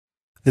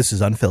This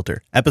is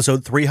Unfiltered,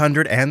 episode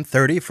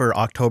 330 for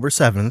October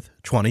 7th,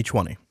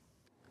 2020.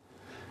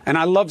 And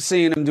I love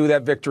seeing him do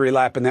that victory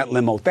lap in that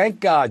limo.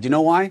 Thank God. You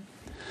know why?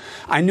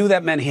 I knew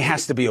that meant he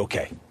has to be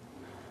okay.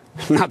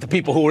 Not the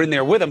people who were in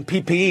there with him,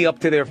 PPE up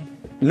to their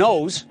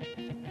nose.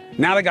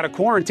 Now they got a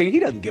quarantine. He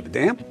doesn't give a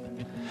damn.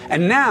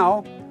 And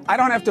now I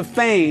don't have to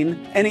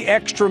feign any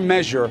extra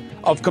measure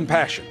of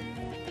compassion.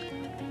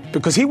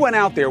 Because he went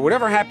out there.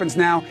 Whatever happens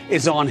now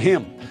is on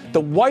him. The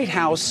White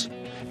House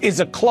is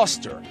a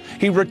cluster.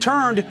 He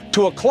returned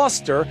to a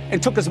cluster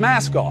and took his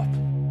mask off.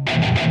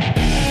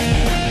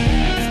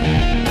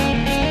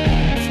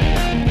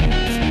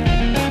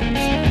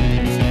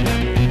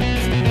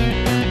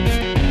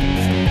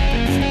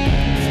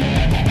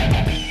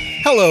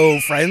 Hello,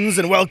 friends,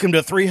 and welcome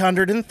to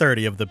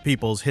 330 of the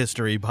People's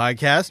History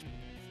Podcast.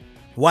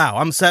 Wow,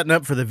 I'm setting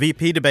up for the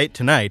VP debate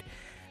tonight,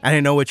 and I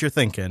know what you're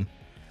thinking.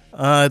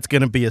 It's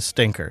going to be a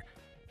stinker.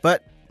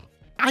 But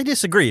I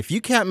disagree. If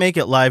you can't make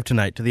it live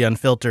tonight to the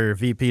Unfiltered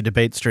VP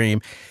debate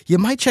stream, you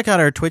might check out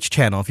our Twitch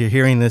channel if you're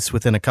hearing this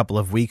within a couple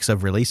of weeks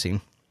of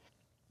releasing.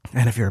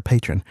 And if you're a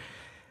patron,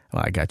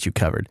 well, I got you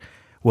covered.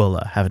 We'll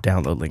have a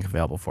download link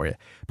available for you.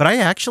 But I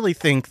actually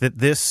think that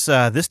this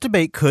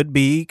debate could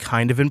be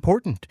kind of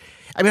important.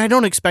 I mean, I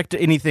don't expect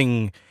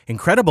anything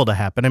incredible to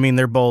happen. I mean,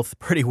 they're both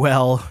pretty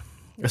well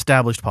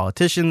established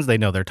politicians. They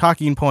know their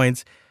talking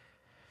points.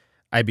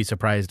 I'd be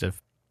surprised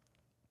if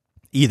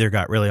either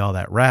got really all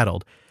that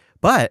rattled.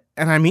 But,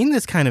 and I mean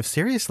this kind of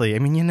seriously, I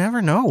mean, you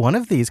never know. One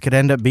of these could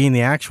end up being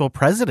the actual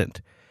president.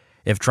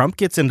 If Trump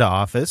gets into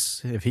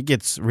office, if he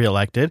gets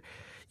reelected,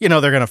 you know,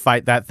 they're going to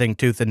fight that thing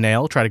tooth and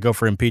nail, try to go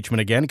for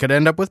impeachment again. It could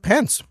end up with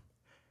Pence.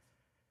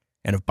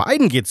 And if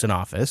Biden gets in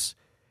office,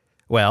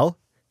 well,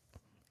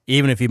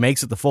 even if he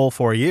makes it the full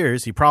 4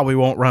 years, he probably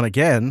won't run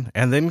again,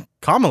 and then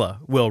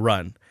Kamala will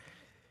run.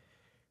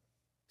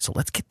 So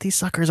let's get these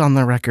suckers on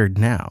the record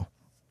now.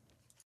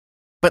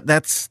 But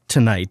that's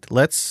tonight.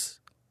 Let's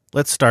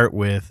start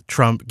with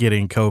Trump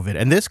getting COVID.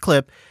 And this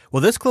clip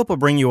will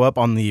bring you up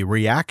on the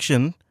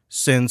reaction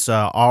since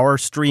our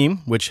stream,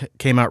 which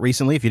came out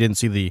recently. If you didn't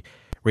see the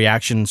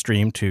reaction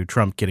stream to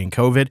Trump getting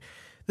COVID,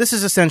 this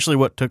is essentially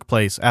what took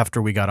place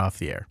after we got off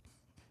the air.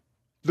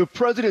 The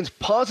president's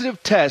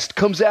positive test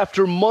comes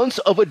after months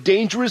of a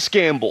dangerous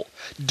gamble,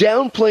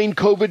 downplaying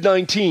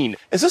COVID-19.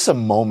 Is this a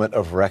moment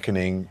of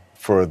reckoning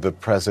for the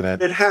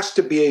president? It has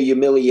to be a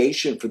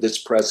humiliation for this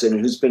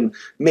president who's been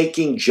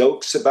making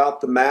jokes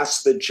about the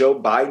mask that Joe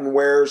Biden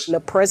wears.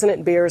 The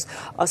president bears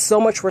so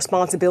much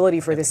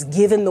responsibility for this,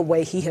 given the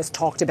way he has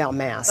talked about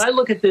masks. I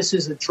look at this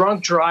as a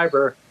drunk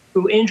driver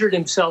who injured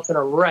himself in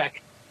a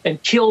wreck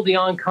and killed the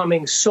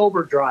oncoming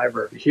sober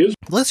driver.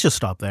 Let's just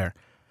stop there.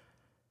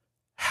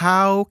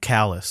 How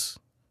callous.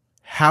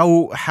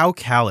 How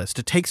callous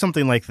to take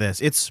something like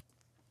this.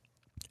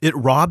 It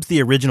robs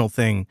the original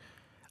thing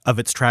of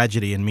its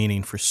tragedy and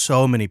meaning for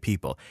so many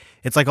people.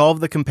 It's like all of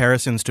the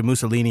comparisons to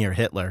Mussolini or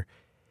Hitler.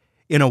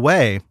 In a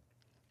way,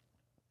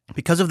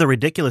 because of the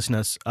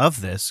ridiculousness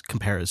of this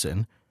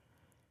comparison,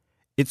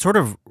 it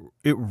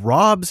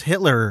robs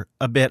Hitler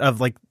a bit of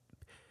like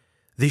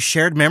the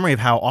shared memory of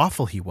how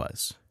awful he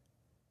was.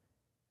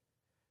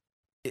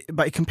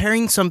 By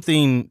comparing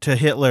something to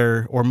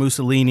Hitler or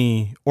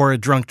Mussolini or a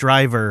drunk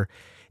driver,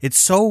 it's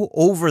so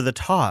over the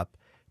top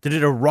that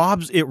it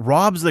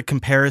robs the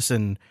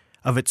comparison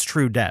of its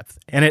true depth,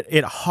 and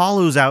it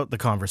hollows out the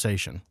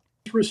conversation.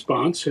 His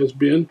response has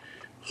been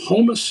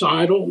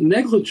homicidal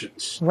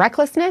negligence.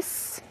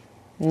 Recklessness,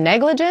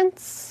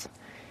 negligence,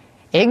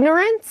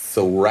 ignorance.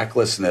 The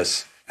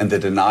recklessness and the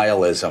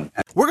denialism.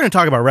 We're going to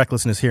talk about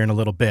recklessness here in a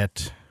little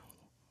bit.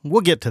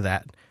 We'll get to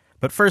that.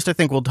 But first, I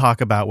think we'll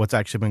talk about what's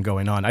actually been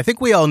going on. I think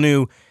we all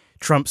knew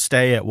Trump's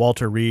stay at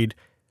Walter Reed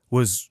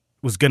was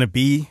going to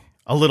be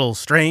a little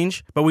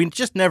strange, but we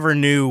just never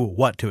knew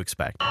what to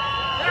expect.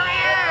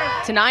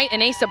 Tonight,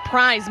 in a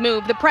surprise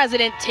move, the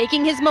president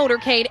taking his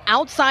motorcade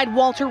outside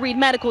Walter Reed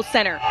Medical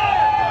Center.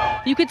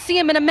 You could see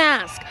him in a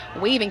mask,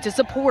 waving to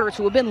supporters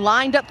who have been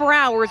lined up for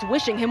hours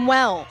wishing him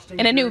well.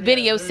 In a new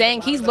video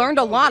saying he's learned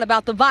a lot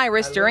about the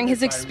virus during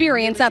his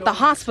experience at the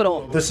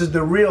hospital. This is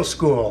the real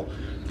school.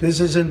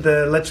 This isn't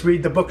the let's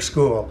read the book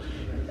school.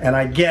 And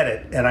I get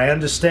it, and I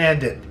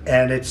understand it,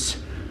 and it's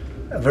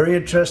a very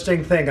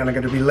interesting thing, and I'm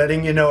going to be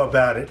letting you know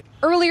about it.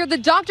 Earlier, the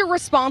doctor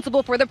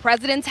responsible for the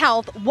president's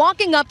health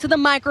walking up to the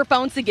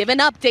microphones to give an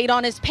update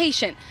on his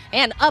patient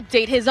and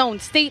update his own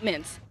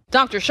statements.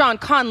 Dr. Sean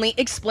Conley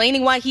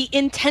explaining why he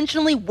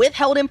intentionally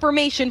withheld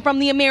information from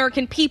the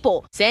American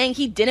people, saying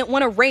he didn't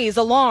want to raise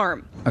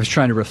alarm. I was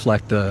trying to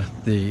reflect the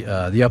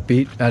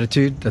upbeat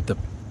attitude that the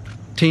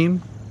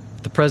team,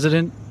 the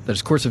president, that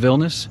his course of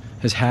illness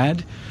has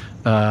had.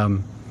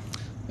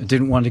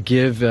 Didn't want to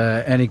give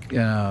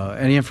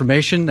any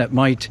information that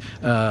might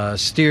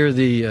steer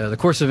the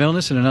course of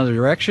illness in another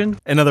direction.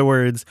 In other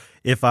words,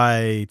 if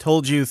I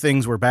told you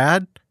things were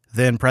bad,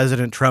 then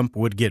President Trump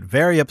would get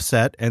very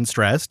upset and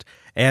stressed,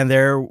 and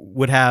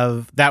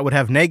that would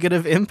have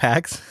negative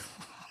impacts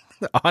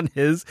on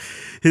his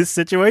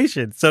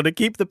situation. So to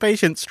keep the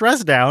patient's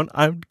stress down,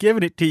 I'm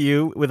giving it to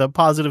you with a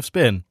positive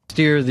spin.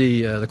 Steer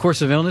the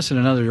course of illness in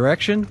another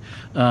direction,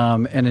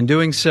 and in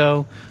doing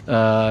so,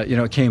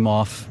 it came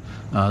off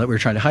that we were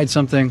trying to hide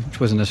something, which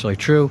wasn't necessarily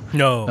true.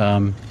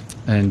 No.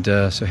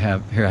 So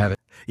here I have it.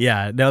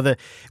 Yeah, now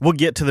we'll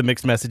get to the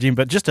mixed messaging,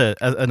 but just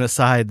an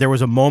aside, there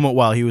was a moment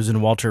while he was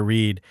in Walter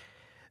Reed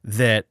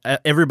that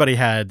everybody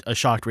had a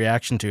shocked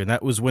reaction to, and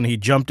that was when he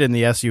jumped in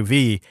the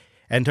SUV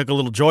and took a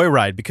little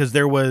joyride because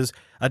there was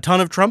a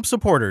ton of Trump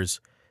supporters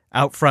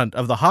out front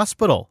of the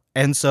hospital.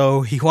 And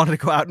so he wanted to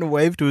go out and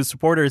wave to his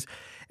supporters.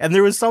 And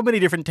there was so many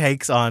different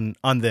takes on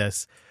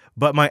this.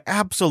 But my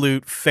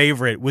absolute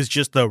favorite was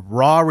just the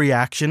raw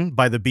reaction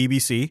by the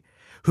BBC,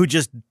 who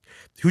just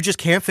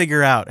can't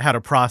figure out how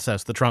to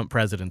process the Trump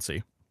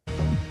presidency.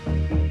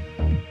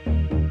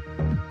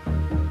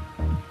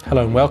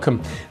 Hello and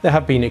welcome. There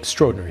have been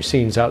extraordinary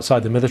scenes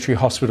outside the military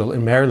hospital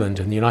in Maryland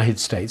in the United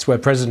States where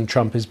President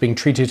Trump is being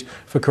treated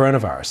for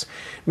coronavirus.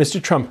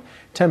 Mr. Trump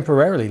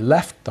temporarily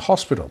left the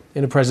hospital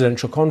in a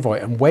presidential convoy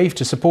and waved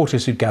to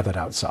supporters who'd gathered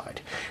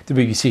outside. The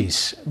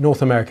BBC's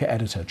North America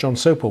editor, John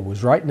Sopel,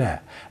 was right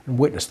there and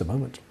witnessed the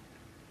moment.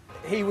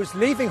 He was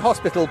leaving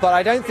hospital, but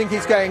I don't think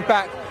he's going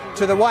back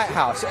to the White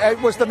House.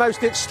 It was the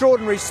most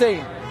extraordinary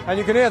scene, and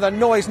you can hear the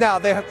noise now.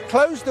 They have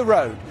closed the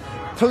road.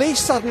 Police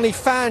suddenly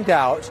fanned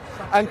out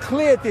and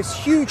cleared this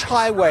huge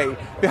highway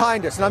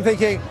behind us. And I'm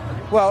thinking,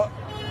 well,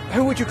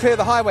 who would you clear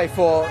the highway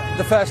for?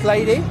 The First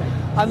Lady?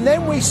 And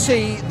then we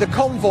see the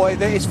convoy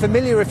that is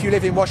familiar if you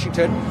live in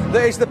Washington,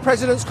 that is the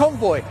President's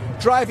convoy,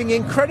 driving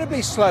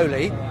incredibly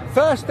slowly,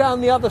 first down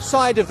the other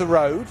side of the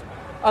road,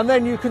 and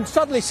then you can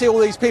suddenly see all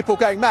these people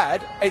going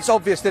mad. It's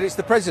obvious that it's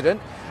the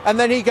President. And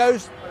then he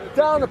goes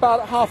down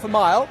about half a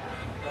mile,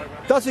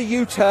 does a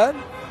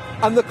U-turn,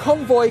 and the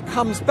convoy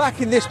comes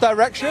back in this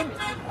direction,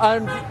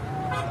 and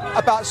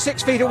about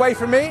 6 feet away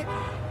from me,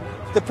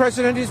 the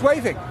President is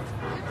waving,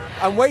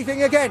 and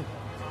waving again,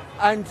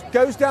 and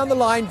goes down the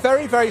line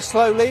very, very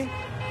slowly,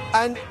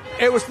 and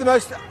it was the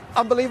most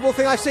unbelievable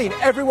thing I've seen.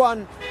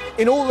 Everyone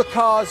in all the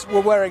cars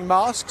were wearing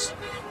masks,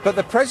 but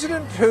the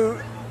President, who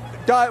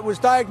was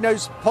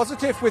diagnosed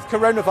positive with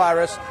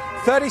coronavirus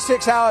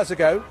 36 hours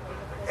ago,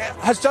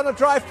 has done a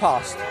drive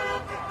past.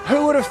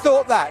 Who would have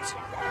thought that?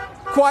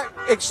 Quite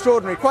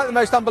extraordinary, quite the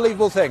most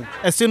unbelievable thing.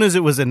 As soon as it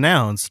was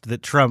announced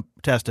that Trump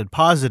tested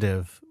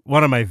positive,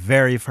 one of my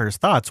very first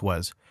thoughts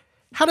was,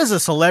 how does a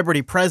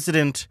celebrity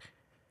president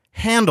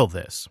handle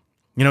this?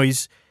 You know,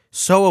 he's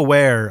so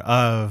aware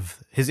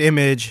of his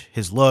image,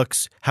 his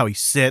looks, how he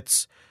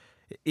sits.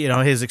 You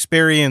know, his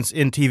experience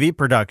in TV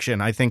production,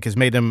 I think, has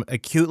made him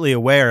acutely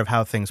aware of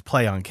how things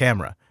play on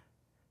camera.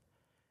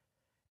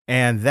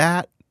 And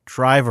that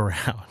drive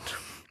around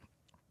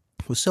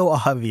was so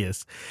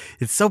obvious.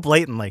 It's so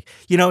blatant. Like,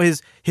 you know,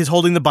 his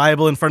holding the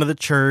Bible in front of the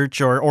church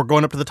or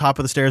going up to the top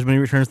of the stairs when he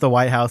returns to the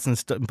White House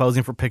and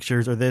posing for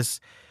pictures, or this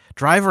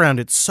drive around.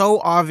 It's so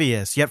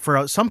obvious. Yet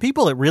for some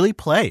people, it really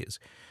plays,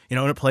 you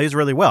know, and it plays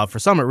really well. For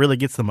some, it really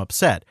gets them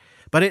upset.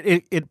 But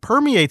it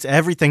permeates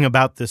everything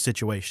about this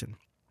situation,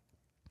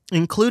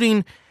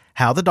 including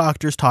how the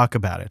doctors talk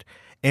about it.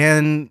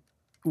 And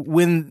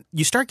when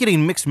you start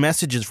getting mixed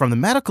messages from the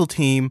medical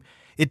team,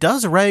 it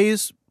does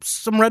raise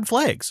some red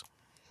flags.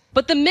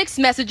 But the mixed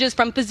messages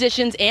from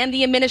physicians and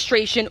the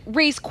administration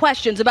raise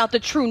questions about the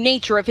true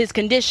nature of his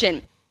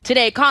condition.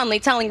 Today, Conley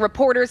telling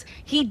reporters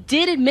he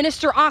did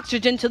administer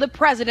oxygen to the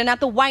president at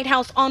the White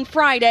House on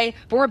Friday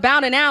for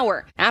about an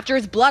hour after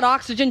his blood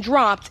oxygen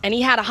dropped and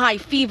he had a high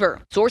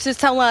fever. Sources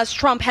tell us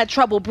Trump had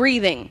trouble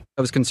breathing.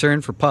 I was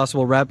concerned for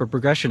possible rapid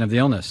progression of the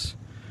illness.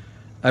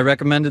 I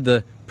recommended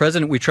the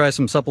president we try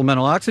some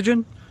supplemental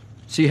oxygen,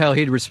 see how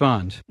he'd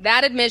respond.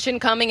 That admission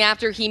coming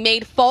after he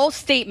made false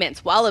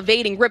statements while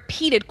evading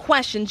repeated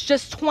questions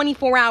just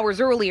 24 hours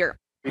earlier.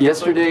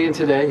 Yesterday and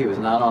today, he was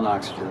not on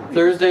oxygen.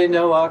 Thursday,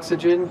 no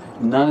oxygen,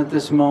 none at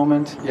this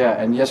moment.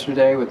 Yeah, and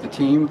yesterday with the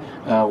team,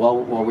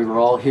 while we were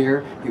all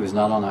here, he was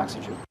not on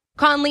oxygen.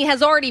 Conley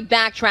has already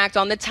backtracked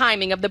on the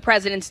timing of the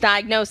president's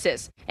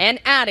diagnosis and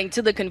adding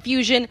to the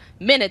confusion,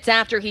 minutes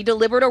after he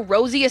delivered a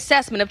rosy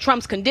assessment of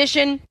Trump's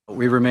condition.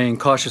 We remain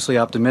cautiously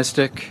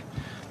optimistic,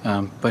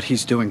 but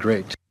he's doing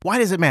great. Why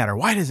does it matter?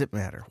 Why does it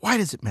matter? Why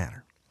does it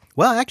matter?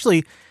 Well,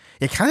 actually,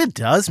 it kind of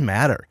does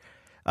matter.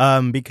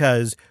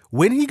 Because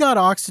when he got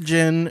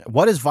oxygen,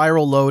 what his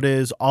viral load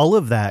is, all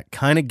of that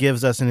kind of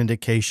gives us an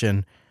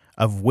indication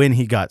of when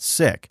he got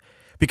sick.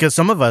 Because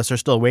some of us are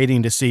still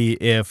waiting to see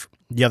if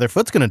the other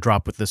foot's going to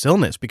drop with this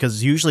illness.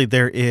 Because usually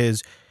the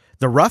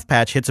rough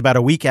patch hits about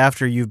a week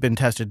after you've been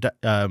tested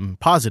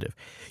positive.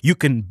 You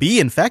can be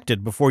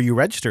infected before you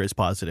register as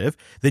positive,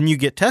 then you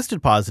get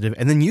tested positive,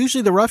 and then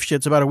usually the rough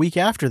shit's about a week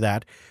after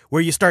that,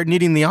 where you start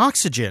needing the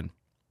oxygen.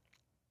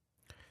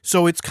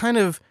 So it's kind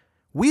of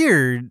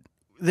weird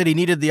that he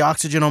needed the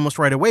oxygen almost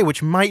right away,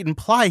 which might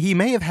imply he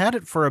may have had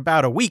it for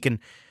about a week, and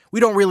we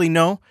don't really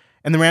know,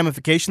 and the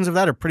ramifications of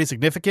that are pretty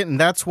significant, and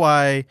that's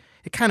why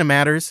it kind of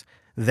matters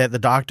that the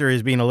doctor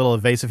is being a little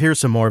evasive. Here's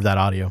some more of that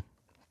audio.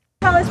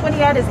 Tell us when he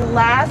had his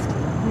last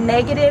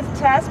negative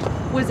test?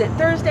 Was it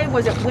Thursday?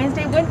 Was it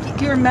Wednesday?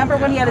 Do you remember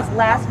when he had his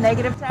last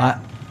negative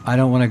test? I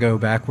don't want to go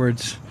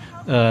backwards.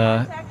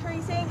 Contact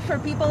tracing for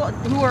people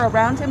who are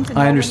around him to know.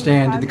 I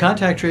understand. The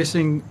contact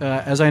tracing,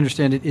 as I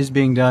understand it, is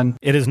being done.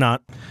 It is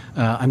not.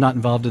 I'm not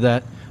involved in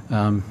that.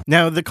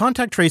 Now, the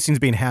contact tracing is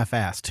being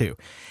half-assed, too.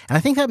 And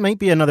I think that might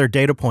be another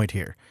data point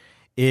here,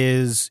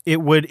 is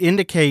it would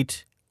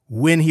indicate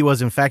when he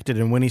was infected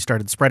and when he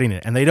started spreading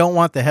it. And they don't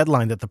want the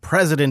headline that the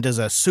president is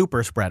a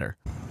super spreader.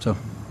 So,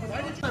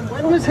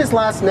 when was his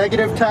last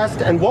negative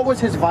test, and what was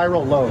his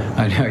viral load?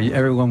 I know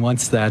everyone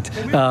wants that.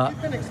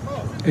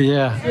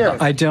 Yeah,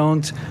 I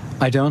don't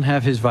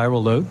have his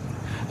viral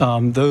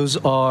load. Those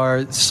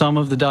are some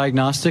of the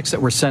diagnostics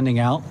that we're sending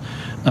out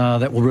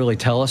that will really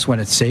tell us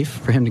when it's safe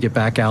for him to get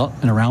back out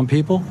and around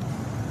people.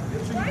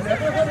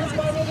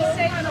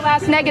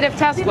 Last negative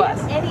test was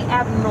any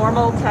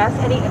abnormal tests?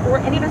 Were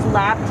any of his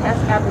lab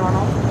tests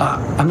abnormal?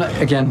 I'm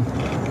not. Again,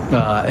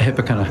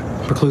 HIPAA kind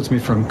of precludes me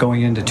from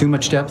going into too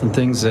much depth and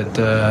things that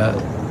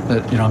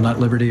I'm not at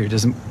liberty or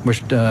doesn't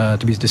wish to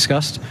be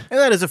discussed. And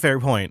that is a fair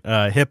point.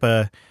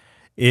 HIPAA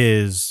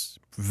is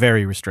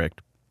very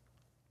restrict.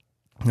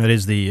 That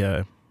is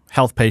the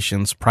health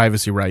patients'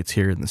 privacy rights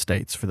here in the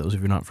States. For those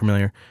of you not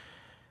familiar,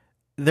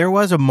 there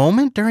was a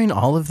moment during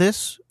all of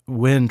this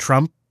when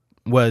Trump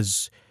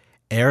was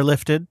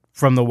airlifted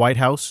from the White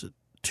House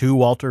to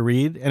Walter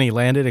Reed, and he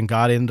landed and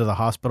got into the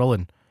hospital.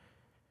 And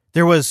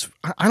there was,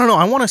 I don't know,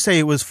 I want to say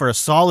it was for a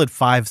solid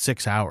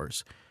 5-6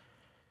 hours.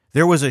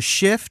 There was a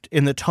shift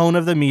in the tone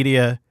of the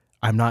media.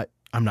 I'm not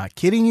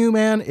kidding you,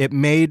 man. It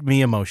made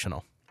me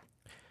emotional.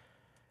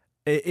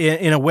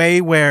 In a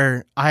way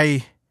where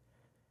I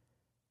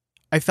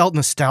felt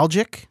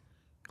nostalgic,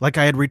 like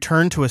I had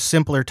returned to a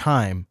simpler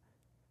time.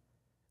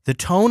 The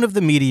tone of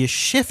the media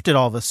shifted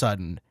all of a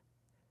sudden.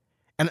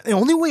 And the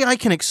only way I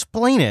can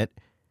explain it,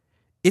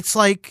 it's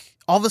like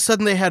all of a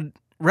sudden they had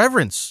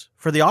reverence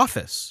for the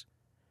office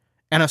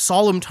and a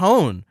solemn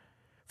tone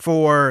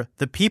for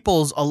the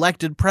people's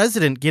elected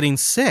president getting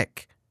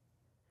sick.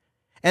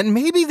 And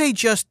maybe they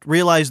just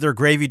realized their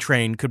gravy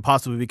train could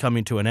possibly be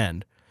coming to an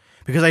end.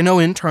 Because I know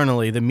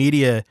internally the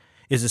media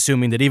is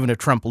assuming that even if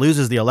Trump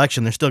loses the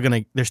election, they're still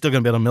going to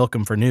be able to milk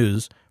him for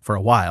news for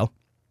a while.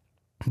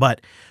 But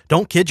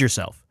don't kid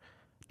yourself.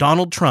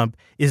 Donald Trump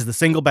is the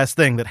single best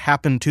thing that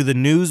happened to the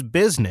news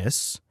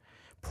business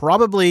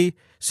probably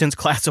since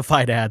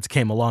classified ads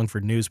came along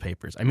for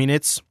newspapers. I mean,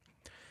 it's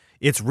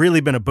really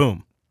been a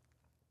boom.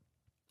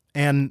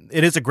 And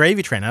it is a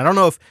gravy train. I don't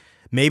know if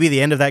maybe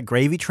the end of that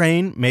gravy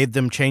train made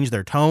them change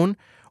their tone,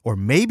 or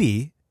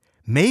maybe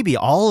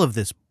all of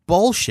this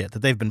bullshit that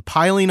they've been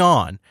piling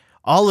on,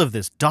 all of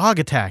this dog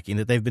attacking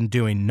that they've been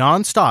doing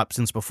nonstop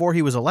since before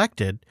he was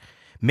elected,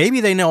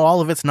 maybe they know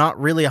all of it's not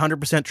really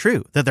 100%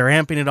 true, that they're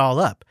amping it all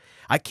up.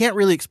 I can't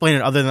really explain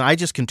it other than I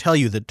just can tell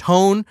you the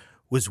tone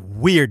was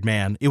weird,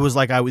 man. It was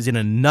like I was in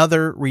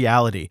another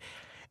reality.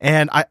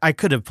 And I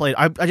could have played,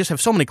 I just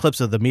have so many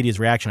clips of the media's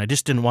reaction. I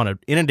just didn't want to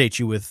inundate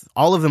you with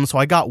all of them, so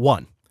I got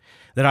one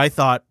that I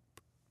thought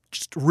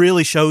just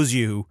really shows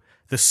you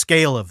the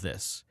scale of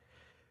this.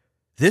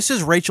 This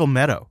is Rachel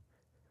Maddow,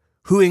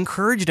 who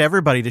encouraged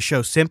everybody to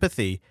show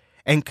sympathy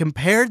and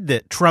compared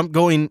that Trump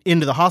going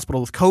into the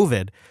hospital with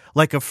COVID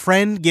like a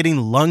friend getting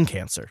lung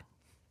cancer.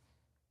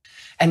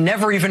 And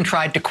never even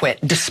tried to quit,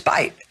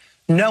 despite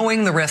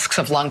knowing the risks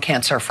of lung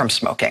cancer from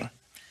smoking.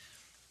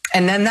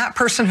 And then that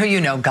person who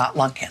you know got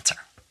lung cancer.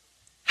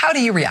 How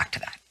do you react to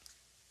that?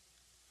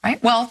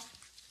 Right? Well,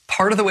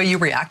 part of the way you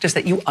react is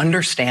that you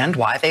understand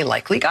why they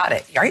likely got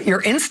it, right?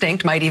 Your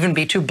instinct might even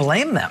be to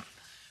blame them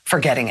for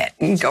getting it.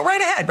 Go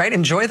right ahead, right?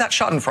 Enjoy that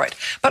schadenfreude.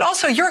 But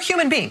also, you're a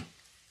human being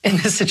in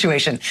this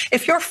situation.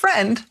 If your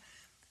friend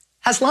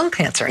has lung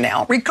cancer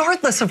now,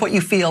 regardless of what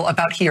you feel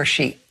about he or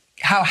she,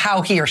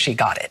 how he or she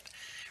got it,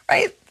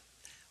 right?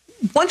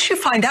 Once you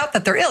find out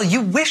that they're ill,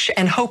 you wish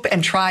and hope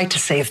and try to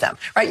save them,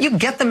 right? You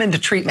get them into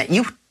treatment.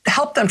 You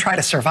help them try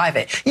to survive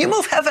it. You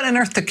move heaven and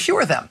earth to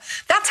cure them.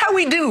 That's how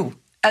we do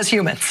as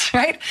humans,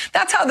 right?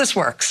 That's how this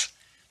works.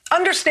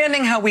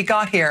 Understanding how we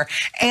got here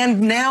and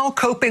now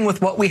coping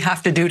with what we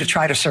have to do to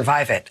try to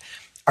survive it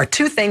are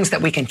two things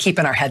that we can keep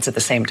in our heads at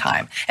the same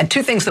time and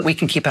two things that we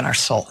can keep in our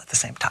soul at the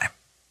same time.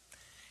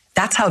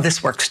 That's how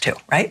this works too,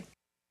 right?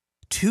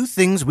 Two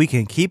things we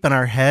can keep in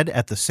our head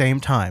at the same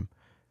time.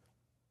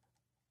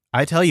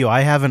 I tell you,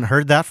 I haven't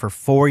heard that for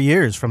 4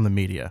 years from the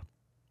media.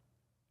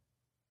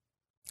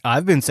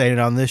 I've been saying it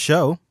on this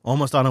show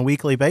almost on a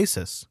weekly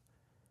basis.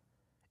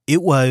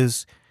 It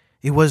was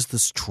the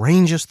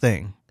strangest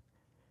thing.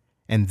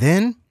 And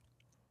then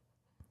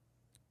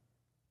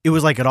it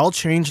was like it all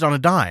changed on a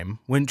dime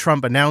when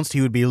Trump announced he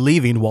would be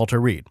leaving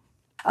Walter Reed.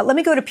 Let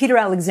me go to Peter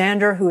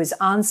Alexander, who is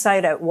on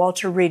site at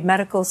Walter Reed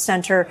Medical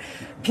Center.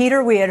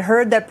 Peter, we had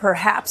heard that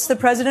perhaps the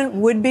president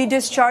would be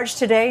discharged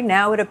today.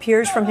 Now it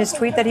appears from his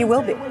tweet that he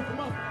will be.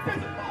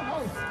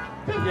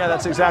 Yeah,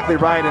 that's exactly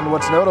right. And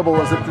what's notable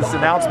is that this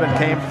announcement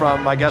came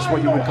from, I guess,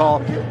 what you would call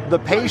the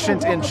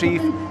patient in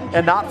chief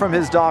and not from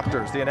his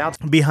doctors. The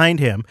announcement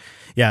behind him.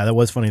 Yeah, that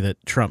was funny that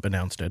Trump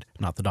announced it,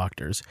 not the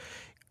doctors.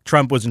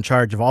 Trump was in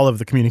charge of all of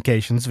the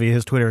communications via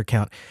his Twitter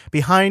account.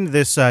 Behind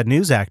this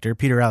news actor,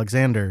 Peter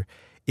Alexander,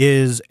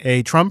 is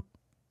a Trump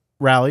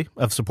rally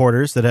of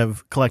supporters that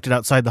have collected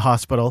outside the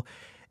hospital.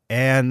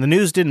 And the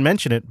news didn't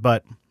mention it,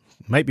 but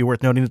it might be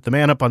worth noting that the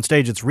man up on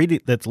stage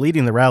that's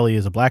leading the rally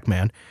is a black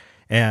man.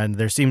 And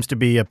there seems to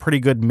be a pretty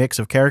good mix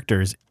of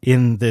characters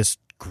in this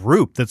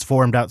group that's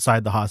formed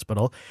outside the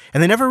hospital.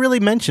 And they never really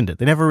mentioned it.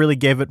 They never really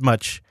gave it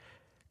much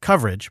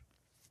coverage.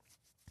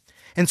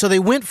 And so they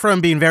went from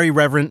being very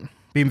reverent,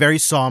 being very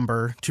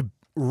somber, to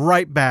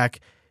right back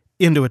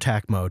into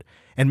attack mode.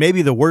 And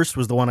maybe the worst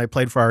was the one I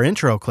played for our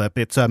intro clip.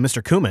 It's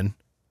Mr. Cuomo,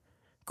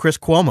 Chris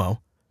Cuomo,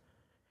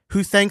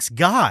 who thanks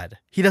God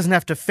he doesn't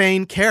have to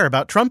feign care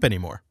about Trump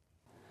anymore.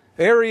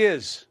 There he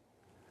is,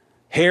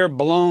 hair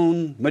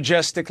blown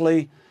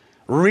majestically,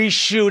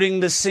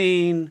 reshooting the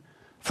scene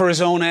for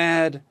his own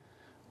ad.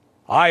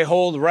 I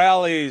hold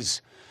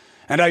rallies,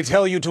 and I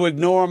tell you to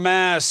ignore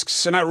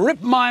masks, and I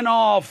rip mine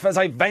off as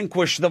I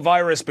vanquish the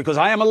virus because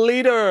I am a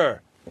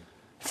leader.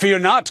 Fear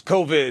not,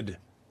 COVID.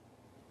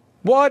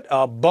 What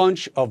a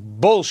bunch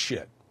of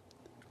bullshit.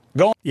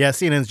 Yeah,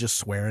 CNN's just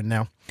swearing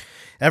now.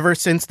 Ever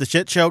since the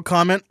shit show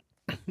comment,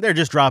 they're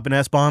just dropping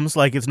S-bombs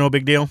like it's no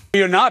big deal.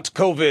 Fear not,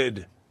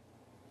 COVID.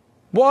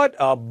 What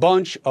a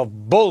bunch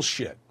of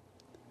bullshit.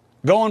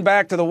 Going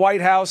back to the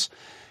White House,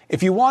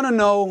 if you want to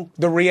know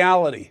the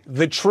reality,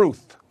 the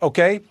truth,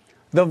 okay?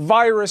 The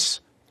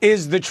virus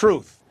is the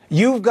truth.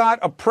 You've got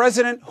a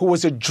president who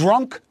was a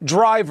drunk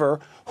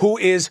driver who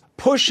is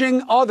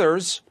pushing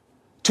others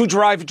to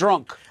drive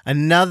drunk.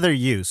 Another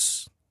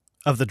use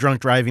of the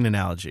drunk driving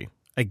analogy.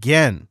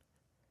 Again,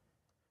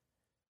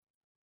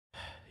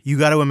 you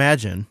got to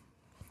imagine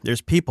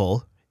there's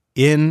people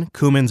in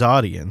Cuomo's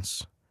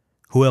audience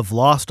who have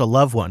lost a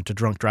loved one to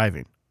drunk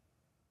driving.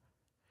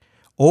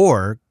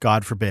 Or,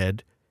 God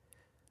forbid,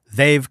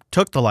 they've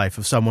took the life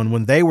of someone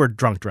when they were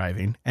drunk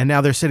driving, and now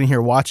they're sitting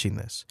here watching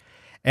this.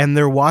 And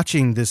they're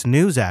watching this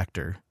news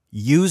actor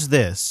use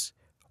this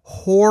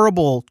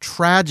horrible,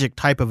 tragic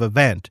type of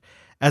event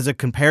as a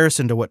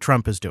comparison to what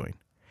Trump is doing.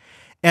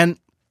 And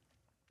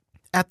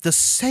at the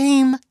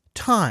same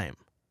time,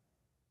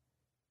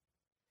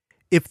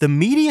 if the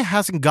media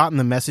hasn't gotten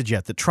the message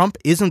yet that Trump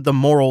isn't the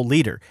moral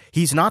leader,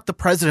 he's not the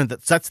president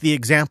that sets the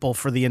example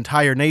for the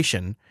entire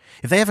nation,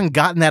 if they haven't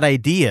gotten that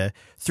idea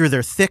through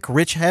their thick,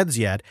 rich heads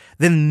yet,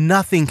 then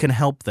nothing can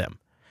help them.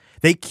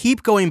 They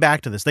keep going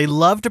back to this. They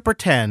love to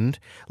pretend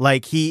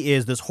like he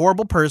is this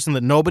horrible person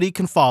that nobody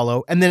can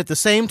follow, and then at the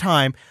same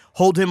time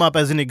hold him up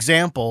as an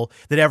example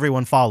that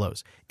everyone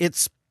follows.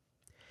 It's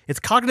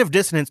cognitive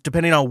dissonance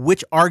depending on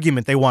which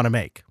argument they want to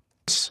make.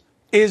 This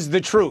is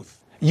the truth.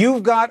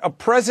 You've got a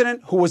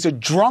president who was a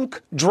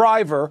drunk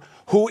driver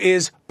who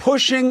is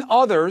pushing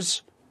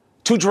others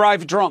to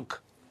drive drunk.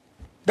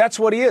 That's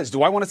what he is.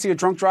 Do I want to see a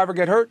drunk driver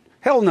get hurt?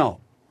 Hell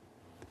no.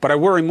 But I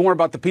worry more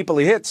about the people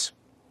he hits.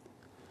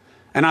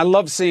 And I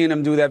love seeing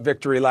him do that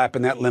victory lap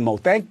in that limo.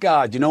 Thank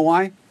God. You know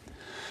why?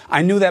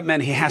 I knew that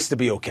meant he has to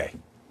be okay.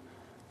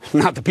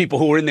 Not the people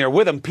who were in there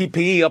with him,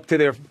 PPE up to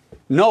their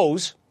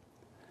nose.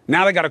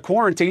 Now they got a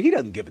quarantine. He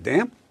doesn't give a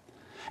damn.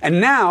 And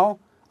now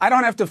I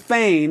don't have to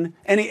feign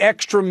any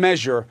extra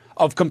measure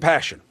of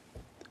compassion.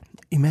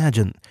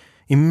 Imagine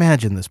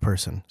this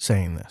person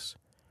saying this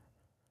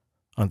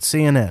on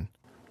CNN.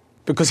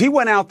 Because he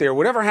went out there,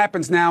 whatever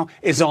happens now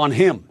is on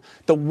him.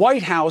 The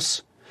White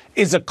House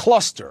is a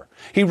cluster.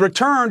 He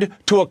returned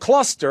to a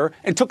cluster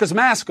and took his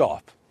mask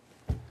off.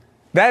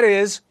 That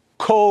is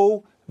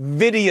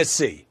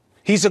COVIDiocy.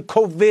 He's a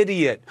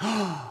COVIDiot.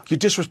 You're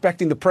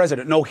disrespecting the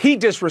president. No, he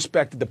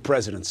disrespected the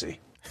presidency.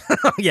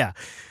 Yeah.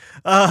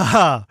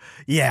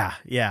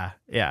 Yeah.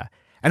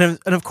 And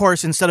of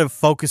course, instead of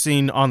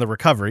focusing on the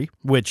recovery,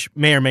 which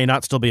may or may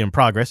not still be in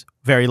progress,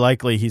 very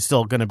likely he's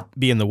still going to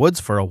be in the woods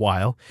for a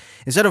while,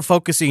 instead of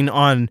focusing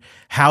on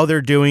how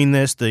they're doing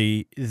this,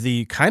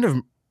 the kind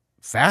of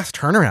fast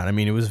turnaround. I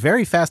mean, it was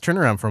very fast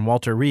turnaround from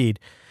Walter Reed.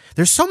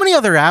 There's so many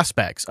other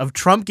aspects of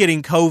Trump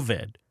getting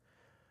COVID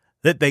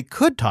that they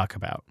could talk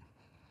about.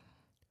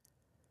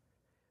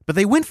 But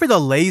they went for the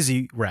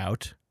lazy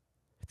route.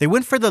 They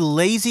went for the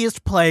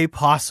laziest play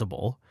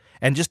possible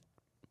and just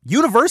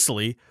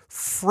universally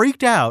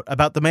freaked out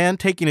about the man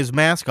taking his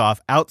mask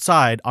off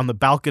outside on the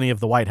balcony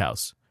of the White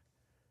House.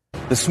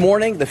 This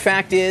morning, the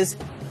fact is,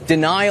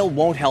 denial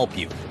won't help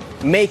you.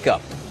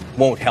 Makeup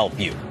won't help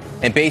you.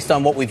 And based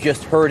on what we've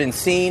just heard and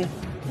seen,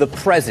 the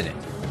president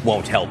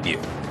won't help you.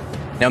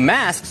 Now,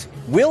 masks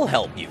will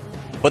help you.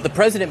 But the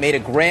president made a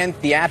grand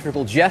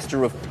theatrical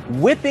gesture of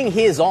whipping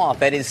his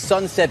off at his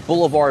Sunset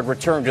Boulevard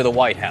return to the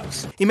White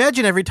House.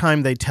 Imagine every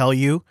time they tell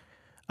you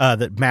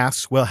that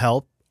masks will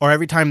help, or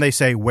every time they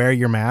say wear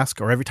your mask,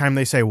 or every time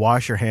they say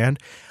wash your hand,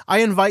 I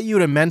invite you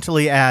to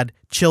mentally add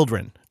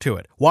children to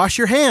it. Wash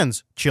your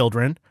hands,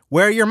 children.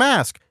 Wear your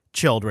mask,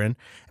 children.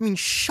 I mean,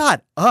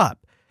 shut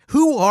up.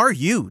 Who are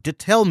you to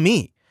tell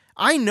me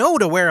I know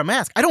to wear a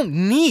mask. I don't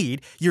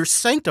need your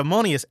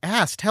sanctimonious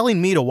ass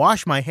telling me to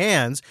wash my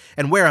hands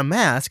and wear a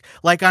mask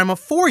like I'm a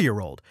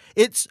 4-year-old.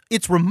 It's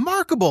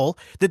remarkable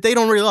that they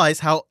don't realize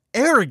how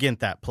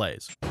arrogant that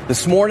plays.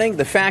 This morning,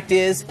 the fact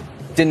is,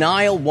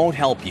 denial won't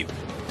help you.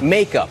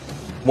 Makeup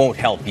won't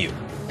help you.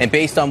 And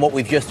based on what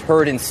we've just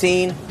heard and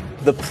seen,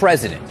 the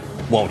president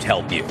won't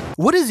help you.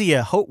 What is he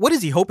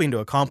hoping to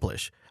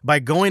accomplish by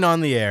going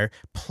on the air,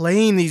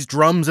 playing these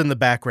drums in the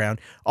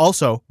background?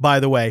 Also, by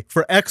the way,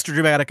 for extra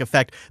dramatic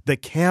effect, the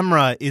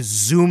camera is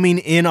zooming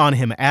in on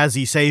him as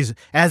he says,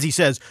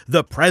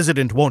 the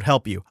president won't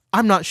help you.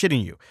 I'm not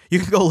shitting you. You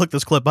can go look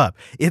this clip up.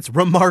 It's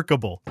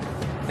remarkable.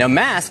 Now,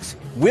 masks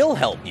will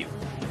help you,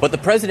 but the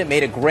president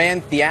made a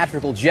grand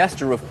theatrical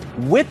gesture of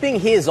whipping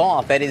his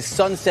off at his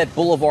Sunset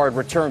Boulevard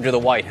return to the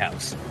White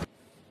House.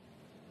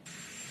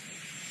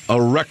 A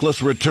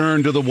reckless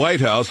return to the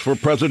White House for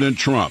President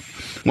Trump.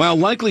 While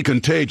likely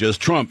contagious,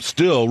 Trump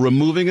still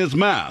removing his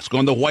mask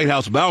on the White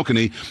House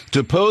balcony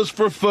to pose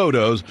for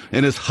photos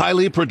in his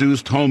highly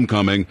produced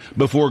homecoming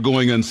before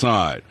going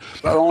inside.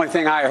 The only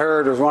thing I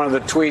heard was one of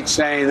the tweets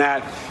saying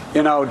that,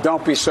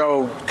 don't be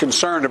so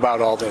concerned about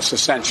all this,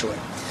 essentially.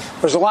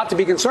 There's a lot to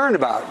be concerned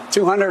about.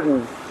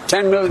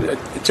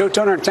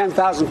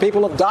 210,000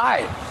 people have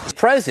died. The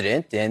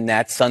president, in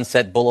that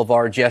Sunset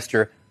Boulevard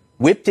gesture,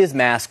 whipped his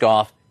mask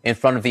off in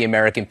front of the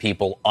American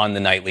people on the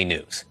nightly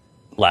news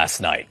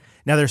last night.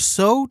 Now, they're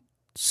so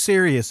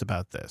serious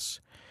about this.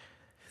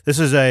 This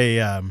is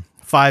a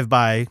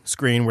 5x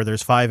screen where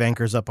there's 5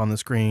 anchors up on the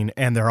screen,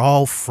 and they're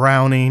all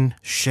frowning,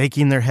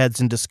 shaking their heads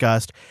in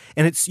disgust.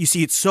 And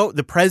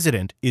the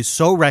president is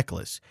so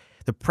reckless.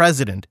 The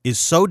president is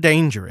so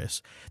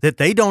dangerous that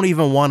they don't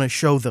even want to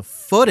show the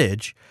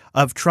footage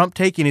of Trump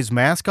taking his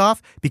mask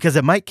off because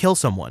it might kill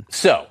someone.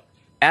 So,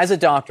 as a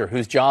doctor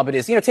whose job it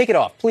is, take it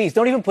off. Please,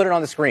 don't even put it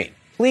on the screen.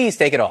 Please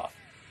take it off.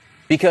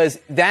 Because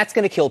that's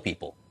going to kill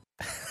people.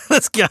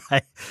 This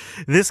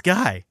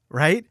guy,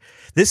 right?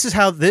 This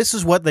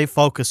is what they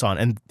focus on.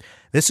 And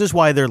this is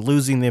why they're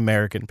losing the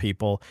American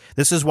people.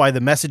 This is why the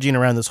messaging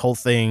around this whole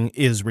thing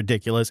is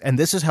ridiculous. And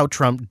this is how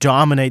Trump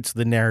dominates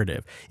the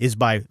narrative, is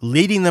by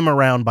leading them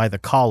around by the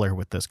collar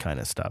with this kind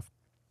of stuff.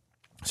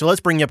 So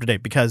let's bring you up to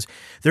date, because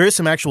there is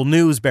some actual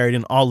news buried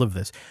in all of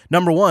this.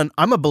 Number one,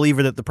 I'm a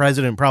believer that the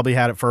president probably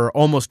had it for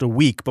almost a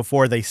week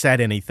before they said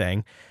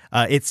anything.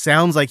 It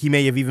sounds like he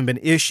may have even been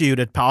issued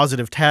a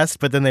positive test,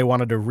 but then they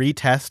wanted to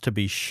retest to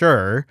be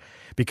sure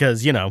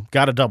because,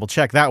 got to double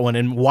check that one.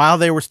 And while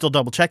they were still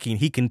double checking,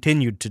 he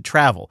continued to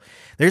travel.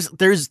 There's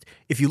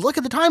if you look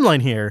at the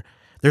timeline here,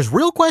 there's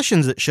real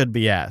questions that should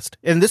be asked.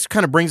 And this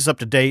kind of brings us up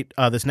to date,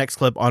 this next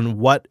clip, on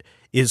what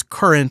is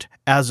current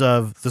as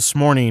of this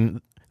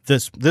morning,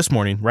 this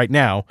morning, right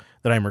now,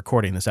 that I'm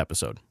recording this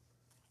episode.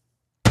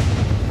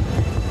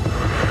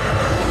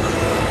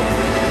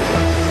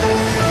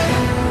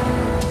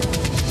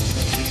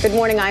 Good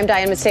morning, I'm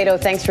Diane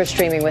Macedo. Thanks for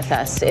streaming with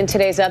us. In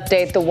today's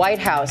update, the White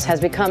House has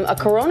become a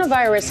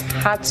coronavirus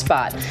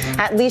hotspot.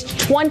 At least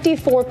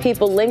 24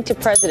 people linked to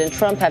President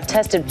Trump have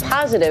tested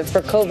positive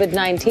for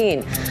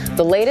COVID-19.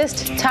 The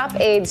latest, top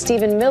aide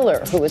Stephen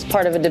Miller, who was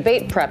part of a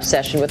debate prep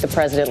session with the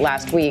president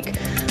last week.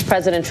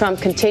 President Trump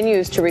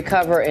continues to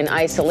recover in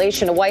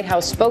isolation. A White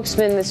House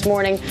spokesman this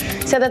morning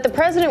said that the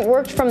president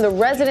worked from the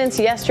residence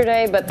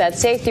yesterday, but that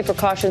safety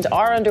precautions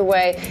are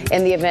underway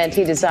in the event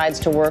he decides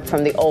to work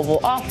from the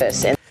Oval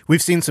Office. We've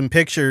seen some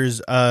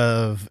pictures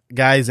of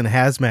guys in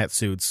hazmat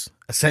suits,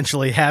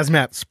 essentially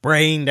hazmat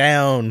spraying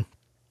down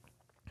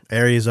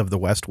areas of the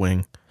West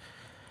Wing.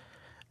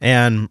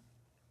 And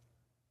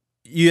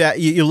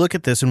you look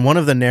at this, and one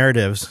of the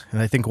narratives,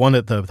 and I think one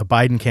that the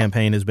Biden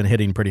campaign has been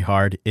hitting pretty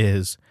hard,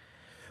 is,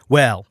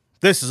 well,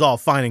 this is all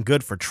fine and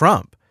good for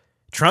Trump.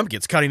 Trump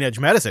gets cutting-edge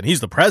medicine. He's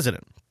the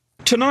president.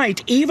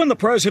 Tonight, even the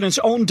president's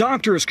own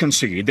doctors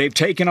concede they've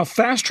taken a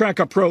fast-track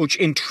approach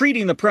in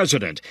treating the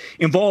president,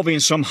 involving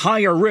some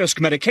higher-risk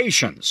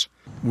medications.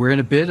 We're in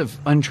a bit of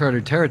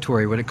uncharted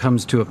territory when it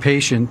comes to a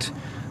patient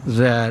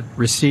that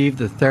received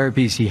the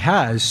therapies he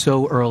has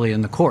so early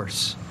in the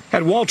course.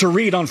 At Walter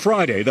Reed on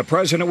Friday, the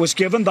president was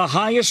given the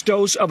highest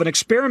dose of an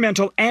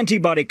experimental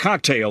antibody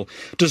cocktail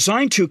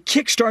designed to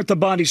kickstart the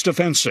body's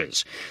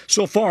defenses.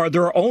 So far,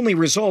 there are only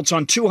results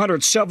on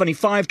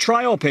 275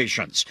 trial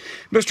patients.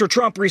 Mr.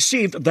 Trump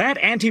received that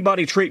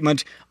antibody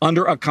treatment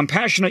under a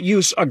compassionate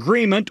use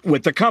agreement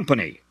with the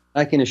company.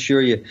 I can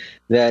assure you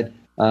that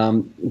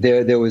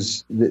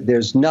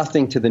there's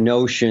nothing to the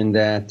notion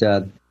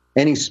that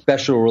any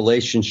special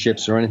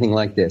relationships or anything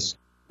like this.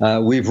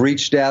 We've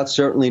reached out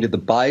certainly to the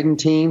Biden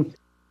team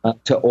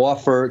to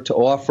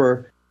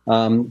offer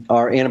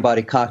our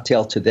antibody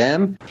cocktail to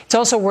them. It's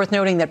also worth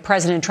noting that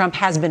President Trump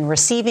has been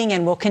receiving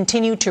and will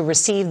continue to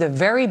receive the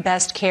very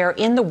best care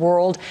in the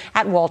world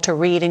at Walter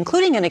Reed,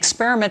 including an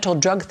experimental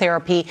drug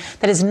therapy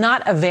that is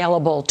not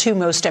available to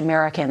most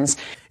Americans.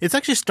 It's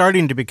actually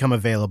starting to become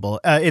available.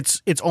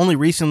 It's only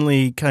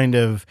recently kind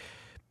of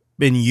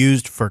been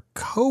used for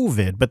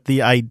COVID, but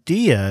the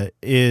idea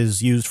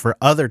is used for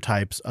other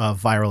types of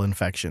viral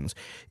infections.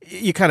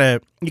 You kind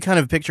of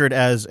picture it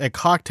as a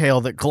cocktail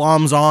that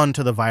gloms on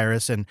to the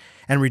virus and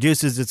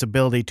reduces its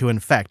ability to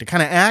infect. It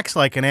kind of acts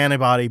like an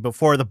antibody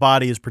before the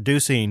body is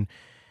producing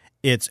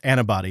its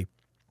antibody.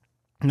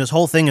 And this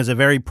whole thing is a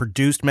very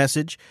produced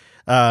message.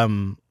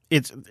 You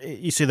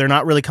see, they're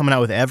not really coming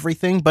out with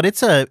everything, but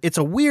it's a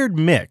weird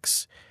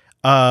mix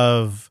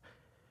of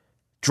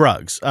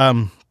drugs.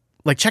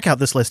 Like, check out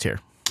this list here.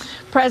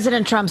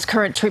 President Trump's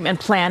current treatment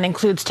plan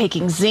includes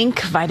taking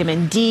zinc,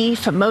 vitamin D,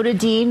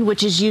 famotidine,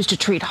 which is used to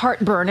treat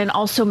heartburn, and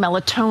also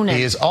melatonin.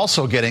 He is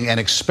also getting an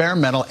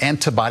experimental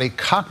antibody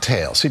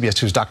cocktail.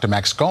 CBS 2's Dr.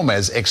 Max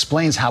Gomez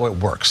explains how it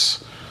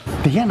works.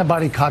 The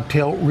antibody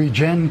cocktail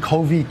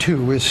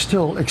REGEN-COV2 is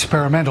still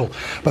experimental,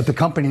 but the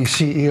company's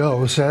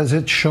CEO says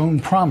it's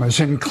shown promise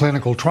in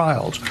clinical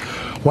trials.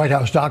 White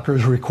House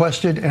doctors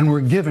requested and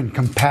were given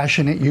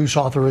compassionate use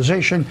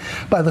authorization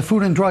by the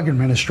Food and Drug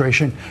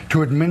Administration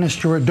to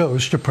administer a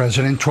dose to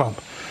President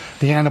Trump.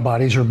 The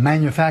antibodies are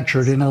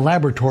manufactured in a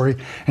laboratory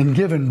and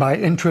given by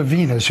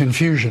intravenous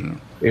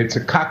infusion. It's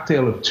a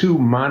cocktail of two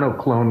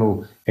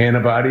monoclonal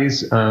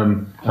antibodies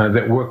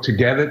that work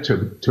together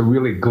to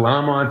really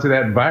glom onto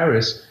that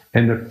virus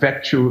and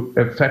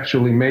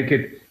effectually make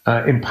it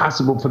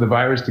impossible for the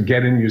virus to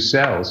get in your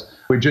cells.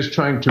 We're just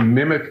trying to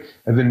mimic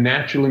the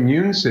natural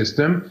immune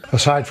system.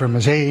 Aside from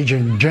his age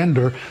and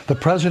gender, the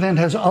president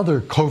has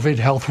other COVID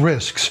health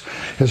risks.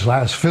 His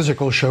last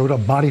physical showed a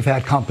body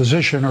fat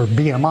composition, or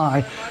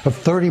BMI, of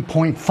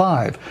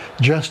 30.5,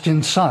 just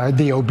inside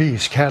the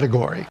obese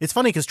category. It's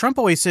funny because Trump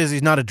always says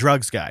he's not a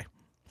drugs guy.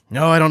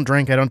 No, I don't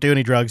drink, I don't do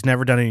any drugs,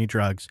 never done any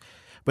drugs.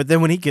 But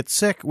then when he gets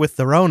sick with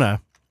the Rona,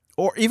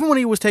 or even when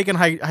he was taking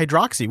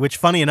hydroxy, which,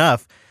 funny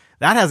enough,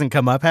 that hasn't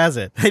come up, has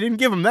it? They didn't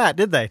give him that,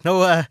 did they?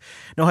 No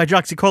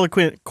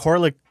hydroxychloroquine.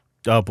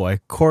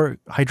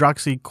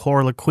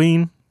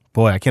 Hydroxychloroquine.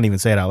 Boy, I can't even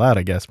say it out loud,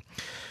 I guess.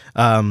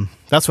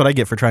 That's what I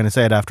get for trying to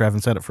say it after I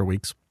haven't said it for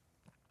weeks.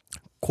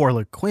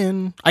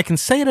 Chloroquine. I can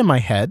say it in my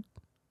head.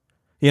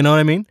 You know what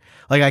I mean?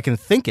 Like, I can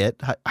think it.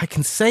 I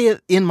can say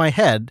it in my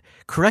head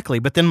correctly,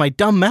 but then my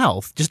dumb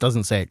mouth just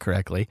doesn't say it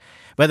correctly.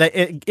 But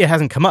it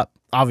hasn't come up.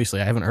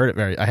 Obviously, I haven't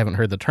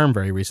heard the term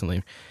very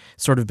recently.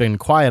 Sort of been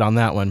quiet on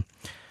that one.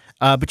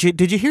 But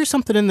did you hear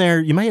something in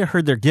there? You might have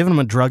heard they're giving him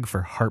a drug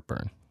for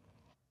heartburn.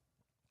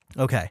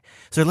 Okay,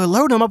 so they're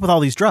loading him up with all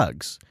these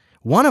drugs,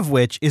 one of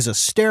which is a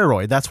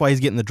steroid. That's why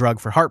he's getting the drug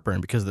for heartburn,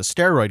 because the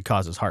steroid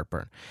causes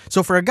heartburn.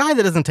 So for a guy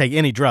that doesn't take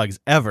any drugs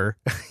ever,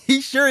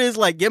 he sure is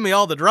like, give me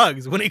all the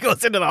drugs when he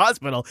goes into the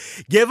hospital.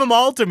 Give them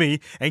all to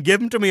me and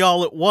give them to me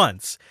all at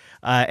once.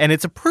 And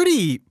it's a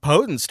pretty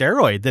potent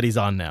steroid that he's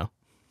on now.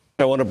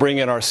 I want to bring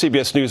in our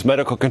CBS News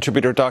medical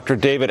contributor, Dr.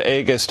 David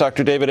Agus.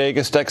 Dr. David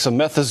Agus,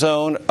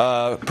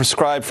 dexamethasone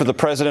prescribed for the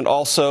president.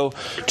 Also,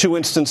 2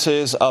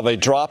 instances of a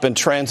drop in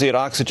transient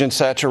oxygen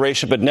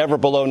saturation, but never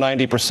below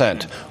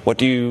 90%. What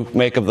do you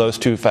make of those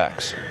 2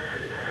 facts?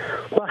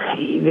 Well,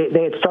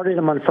 they had started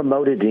him on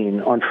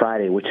famotidine on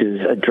Friday, which is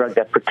a drug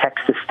that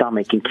protects the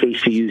stomach in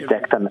case you use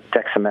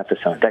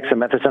dexamethasone.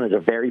 Dexamethasone is a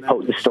very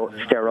potent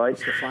steroid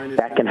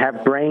that can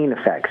have brain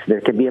effects. There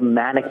can be a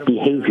manic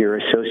behavior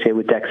associated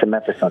with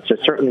dexamethasone. So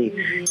it's certainly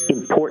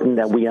important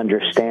that we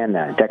understand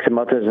that.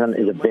 Dexamethasone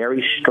is a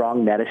very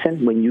strong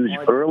medicine. When used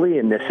early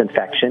in this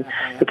infection,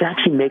 it can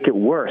actually make it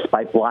worse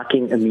by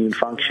blocking immune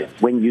function.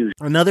 When used,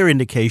 another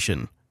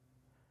indication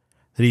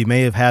that he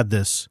may have had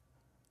this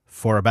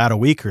for about a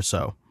week or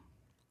so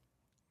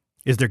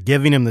is they're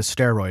giving him the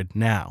steroid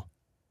now.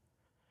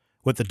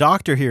 What the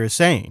doctor here is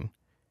saying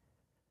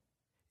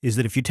is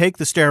that if you take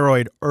the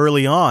steroid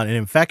early on in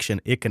infection,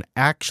 it can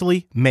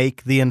actually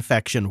make the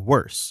infection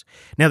worse.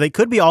 Now, they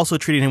could be also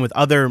treating him with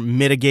other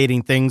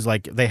mitigating things,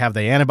 like they have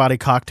the antibody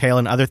cocktail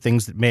and other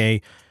things that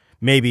may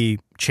maybe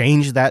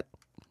change that.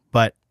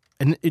 But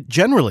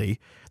generally,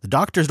 the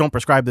doctors don't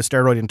prescribe the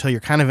steroid until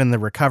you're kind of in the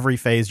recovery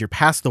phase. You're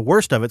past the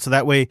worst of it, so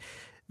that way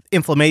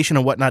inflammation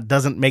and whatnot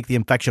doesn't make the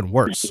infection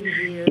worse.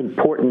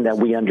 Important that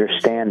we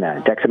understand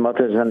that.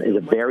 Dexamethasone is a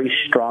very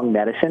strong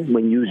medicine.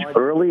 When used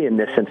early in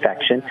this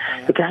infection,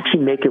 it can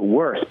actually make it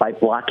worse by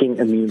blocking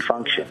immune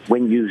function.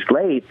 When used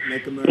late,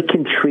 it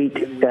can treat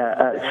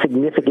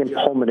significant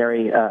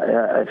pulmonary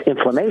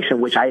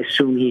inflammation, which I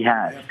assume he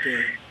has.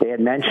 They had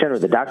mentioned, or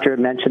the doctor had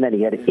mentioned, that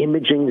he had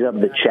imagings of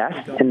the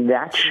chest, and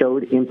that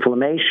showed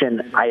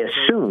inflammation. I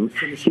assume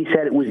he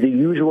said it was the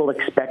usual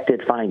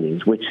expected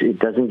findings, which it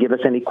doesn't give us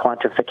any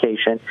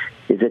quantification.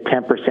 Is it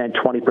 10%,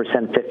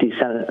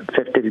 20%,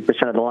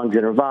 50% of the lungs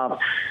that are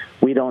involved?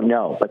 We don't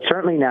know. But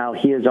certainly now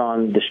he is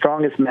on the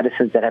strongest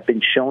medicines that have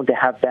been shown to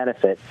have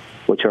benefit,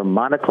 which are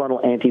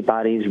monoclonal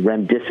antibodies,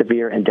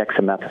 remdesivir, and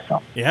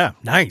dexamethasone. Yeah,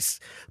 nice.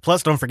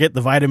 Plus, don't forget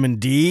the vitamin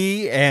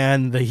D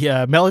and the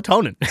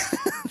melatonin.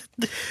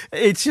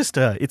 It's just,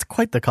 it's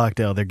quite the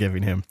cocktail they're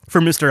giving him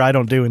for Mr. I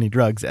don't do any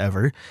drugs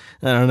ever.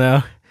 I don't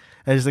know.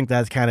 I just think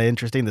that's kind of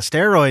interesting. The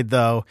steroid,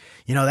 though,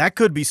 that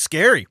could be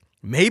scary.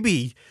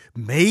 Maybe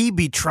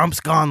Trump's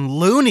gone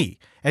loony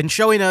and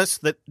showing us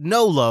that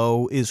no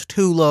low is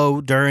too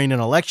low during an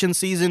election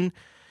season,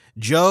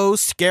 Joe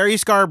Scary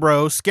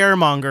Scarborough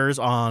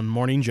scaremongers on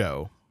Morning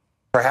Joe.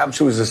 Perhaps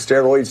it was the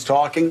steroids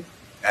talking,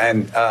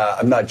 and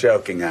I'm not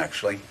joking,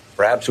 actually.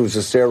 Perhaps it was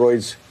the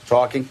steroids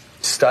talking.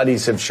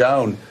 Studies have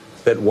shown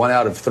that 1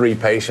 out of 3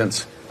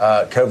 patients,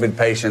 COVID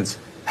patients,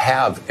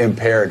 have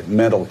impaired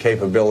mental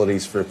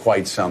capabilities for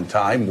quite some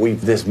time.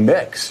 This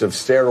mix of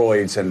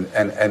steroids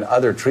and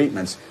other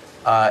treatments,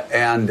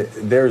 and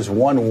there's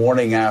one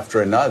warning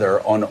after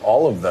another on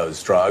all of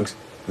those drugs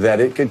that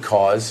it could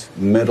cause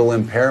mental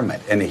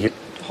impairment. And here,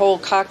 whole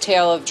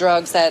cocktail of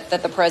drugs that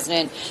the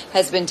president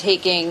has been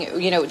taking,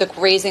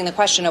 raising the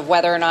question of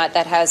whether or not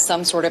that has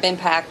some sort of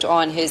impact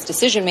on his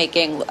decision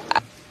making.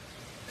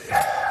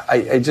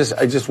 I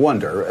just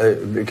wonder,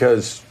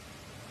 because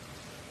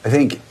I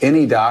think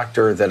any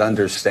doctor that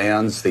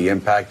understands the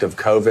impact of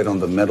COVID on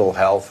the mental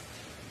health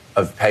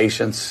of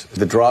patients,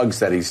 the drugs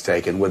that he's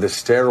taken, with the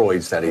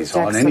steroids that he's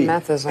on,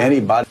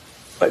 anybody.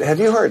 But have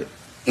you heard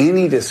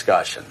any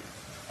discussion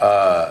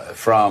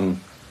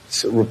from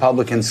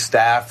Republican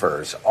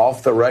staffers,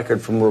 off the record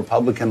from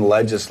Republican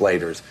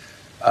legislators,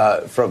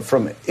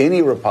 from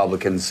any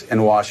Republicans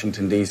in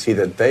Washington, D.C.,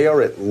 that they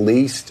are at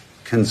least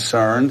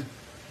concerned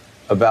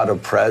about a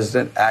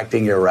president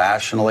acting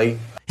irrationally?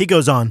 He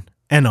goes on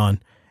and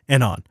on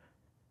and on.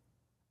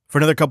 For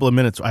another couple of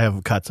minutes, I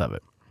have cuts of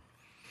it.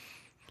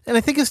 And I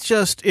think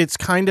it's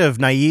kind of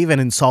naive and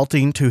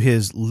insulting to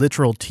his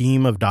literal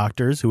team of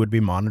doctors who would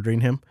be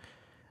monitoring him.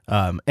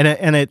 And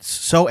it's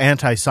so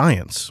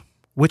anti-science,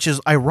 which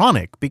is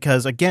ironic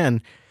because,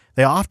 again,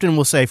 they often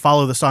will say,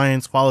 follow the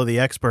science, follow the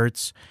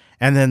experts,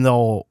 and then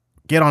they'll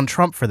get on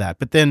Trump for that.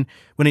 But then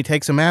when he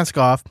takes a mask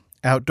off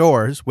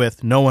outdoors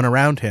with no one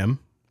around him,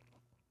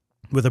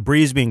 with a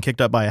breeze being kicked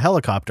up by a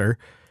helicopter,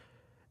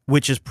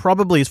 which is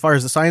probably, as far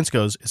as the science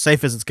goes, as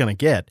safe as it's going to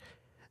get,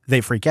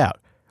 they freak out.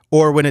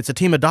 Or when it's a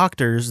team of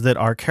doctors that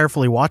are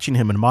carefully watching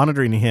him and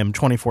monitoring him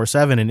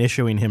 24/7 and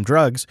issuing him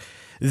drugs,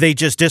 they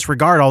just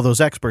disregard all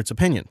those experts'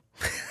 opinion.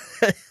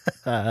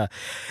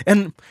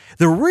 And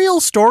the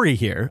real story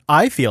here,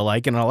 I feel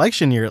like, in an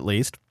election year at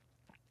least,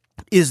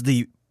 is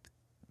the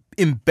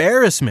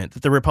embarrassment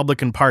that the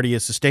Republican Party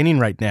is sustaining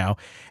right now,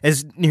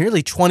 as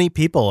nearly 20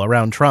 people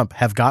around Trump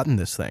have gotten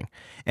this thing.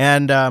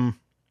 And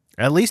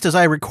at least as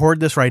I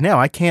record this right now,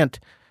 I can't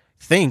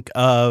think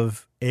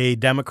of a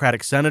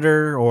Democratic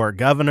senator or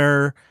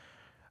governor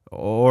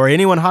or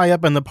anyone high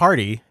up in the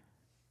party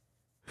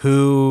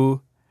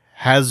who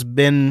has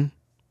been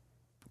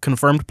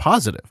confirmed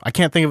positive. I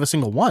can't think of a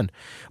single one.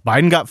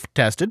 Biden got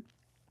tested.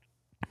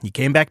 He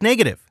came back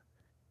negative.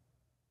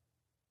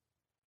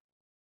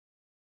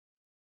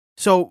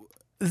 So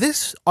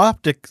the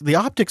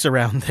optics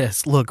around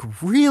this look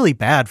really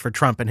bad for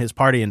Trump and his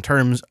party in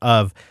terms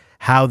of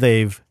how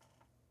they've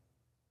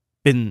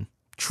been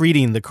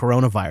treating the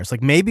coronavirus.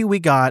 Like, maybe we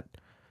got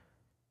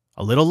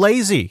a little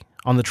lazy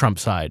on the Trump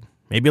side,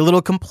 maybe a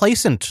little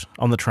complacent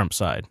on the Trump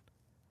side.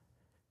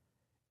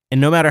 And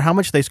no matter how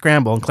much they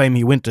scramble and claim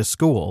he went to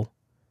school,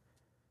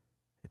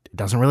 it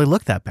doesn't really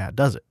look that bad,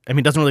 does it? I mean,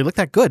 it doesn't really look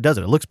that good, does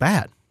it? It looks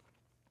bad.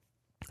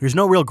 There's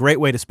no real great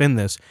way to spin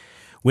this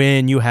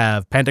when you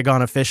have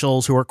Pentagon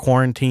officials who are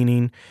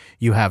quarantining,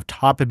 you have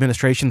top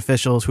administration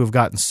officials who have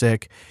gotten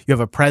sick, you have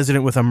a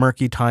president with a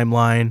murky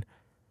timeline.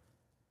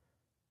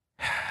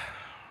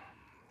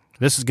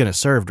 This is going to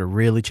serve to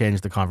really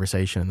change the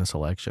conversation in this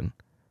election.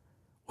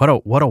 What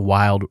a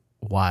wild,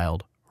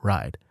 wild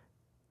ride.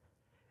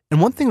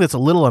 And one thing that's a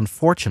little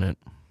unfortunate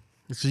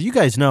is, you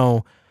guys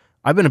know,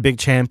 I've been a big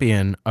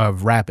champion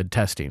of rapid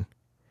testing.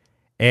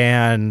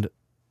 And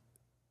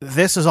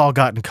this has all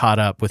gotten caught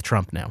up with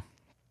Trump now.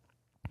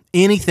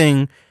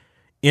 Anything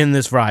in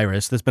this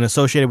virus that's been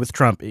associated with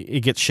Trump,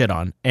 it gets shit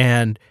on.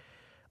 And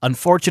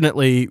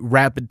unfortunately,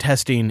 rapid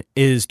testing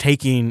is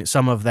taking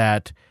some of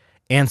that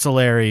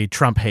ancillary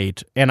Trump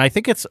hate. And I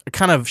think it's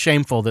kind of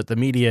shameful that the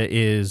media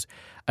is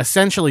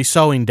essentially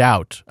sowing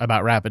doubt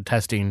about rapid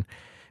testing,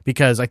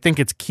 because I think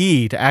it's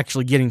key to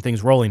actually getting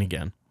things rolling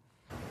again.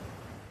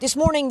 This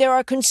morning, there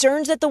are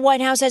concerns that the White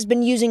House has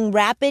been using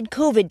rapid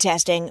COVID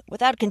testing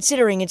without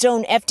considering its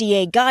own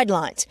FDA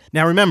guidelines.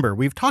 Now, remember,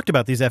 we've talked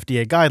about these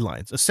FDA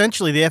guidelines.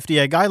 Essentially, the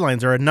FDA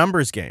guidelines are a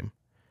numbers game.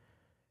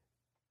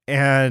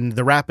 And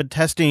the rapid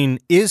testing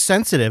is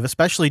sensitive,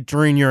 especially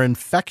during your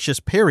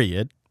infectious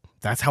period.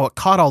 That's how it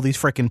caught all these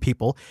frickin'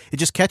 people. It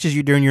just catches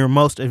you during your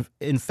most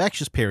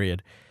infectious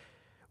period,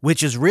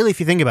 which is really, if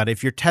you think about it,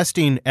 if you're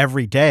testing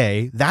every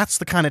day, that's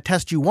the kind of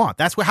test you want.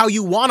 That's how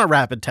you want a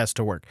rapid test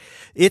to work.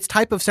 Its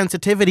type of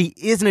sensitivity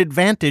is an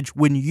advantage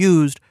when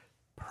used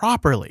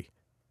properly.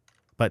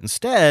 But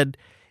instead,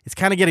 it's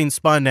kind of getting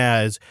spun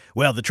as,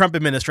 well, the Trump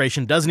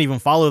administration doesn't even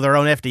follow their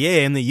own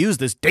FDA and they use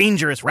this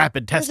dangerous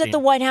rapid testing. That the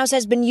White House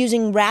has been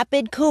using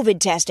rapid COVID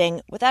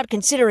testing without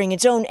considering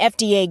its own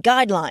FDA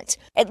guidelines.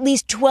 At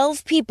least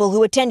 12 people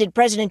who attended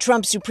President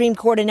Trump's Supreme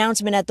Court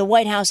announcement at the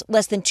White House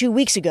less than 2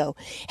 weeks ago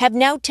have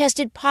now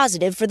tested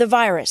positive for the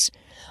virus.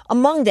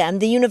 Among them,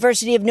 the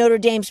University of Notre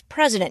Dame's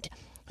president,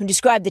 who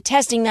described the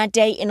testing that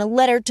day in a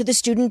letter to the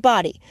student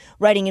body,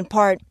 writing in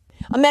part,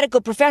 "A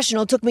medical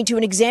professional took me to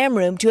an exam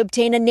room to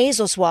obtain a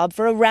nasal swab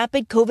for a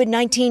rapid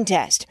COVID-19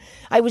 test.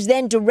 I was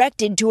then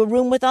directed to a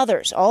room with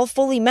others, all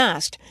fully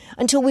masked,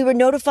 until we were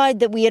notified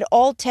that we had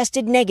all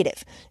tested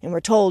negative and were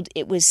told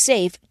it was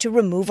safe to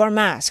remove our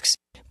masks."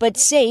 But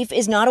safe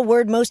is not a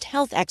word most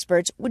health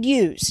experts would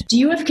use. Do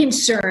you have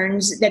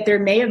concerns that there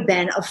may have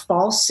been a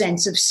false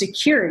sense of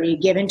security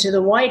given to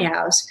the White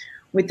House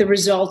with the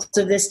results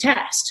of this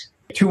test?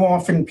 Too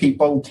often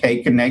people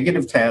take a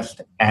negative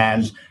test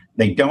as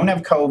they don't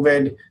have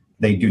COVID,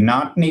 they do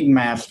not need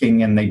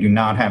masking, and they do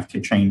not have to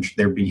change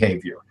their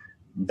behavior.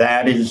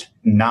 That is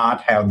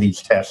not how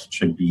these tests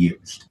should be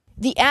used.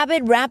 The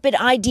Abbott Rapid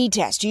ID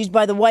test used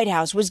by the White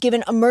House was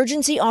given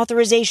emergency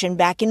authorization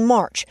back in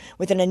March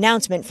with an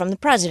announcement from the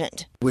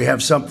president. We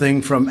have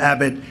something from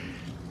Abbott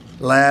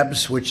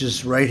Labs, which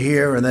is right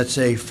here, and that's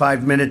a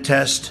 5-minute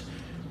test,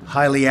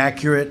 highly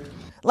accurate.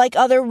 Like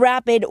other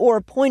rapid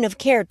or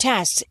point-of-care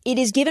tests, it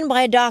is given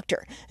by a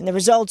doctor, and the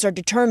results are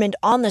determined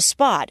on the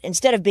spot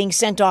instead of being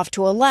sent off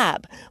to a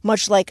lab,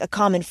 much like a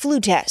common flu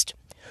test.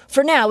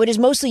 For now, it is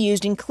mostly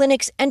used in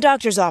clinics and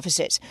doctors'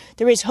 offices.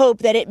 There is hope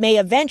that it may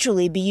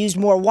eventually be used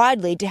more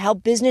widely to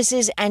help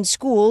businesses and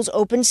schools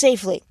open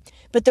safely.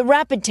 But the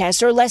rapid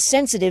tests are less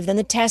sensitive than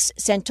the tests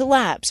sent to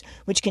labs,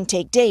 which can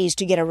take days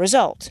to get a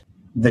result.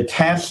 The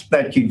test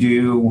that you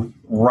do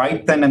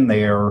right then and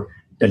there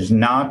does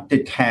not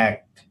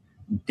detect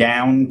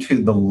down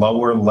to the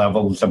lower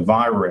levels of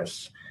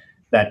virus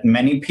that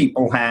many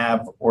people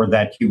have or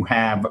that you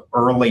have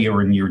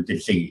earlier in your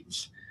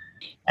disease.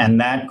 And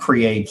that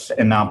creates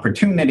an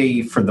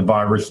opportunity for the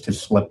virus to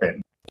slip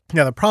in.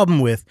 Now, the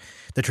problem with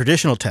the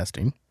traditional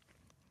testing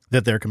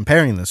that they're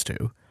comparing this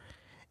to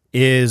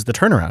is the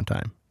turnaround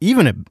time.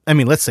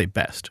 Let's say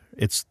best,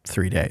 it's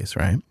 3 days,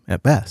 right?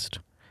 At best.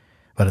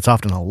 But it's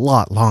often a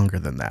lot longer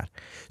than that.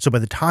 So by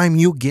the time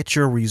you get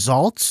your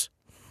results,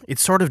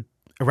 it's sort of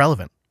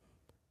irrelevant.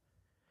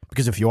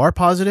 Because if you are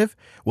positive,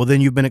 well,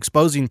 then you've been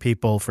exposing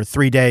people for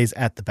 3 days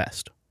at the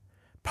best,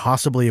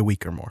 possibly a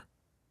week or more.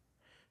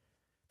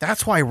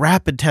 That's why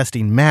rapid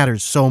testing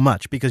matters so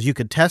much, because you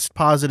could test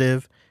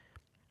positive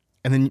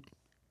and then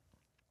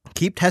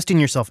keep testing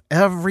yourself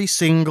every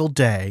single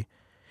day,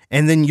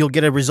 and then you'll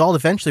get a result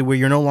eventually where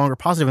you're no longer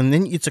positive, and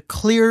then it's a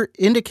clear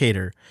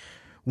indicator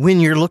when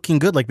you're looking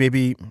good, like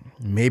maybe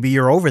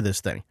you're over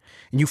this thing.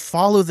 And you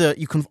follow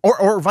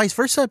or vice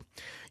versa.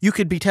 You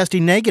could be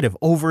testing negative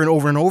over and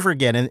over and over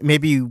again, and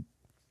maybe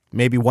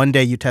one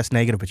day you test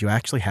negative, but you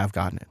actually have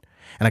gotten it.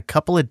 And a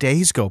couple of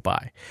days go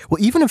by.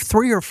 Well, even if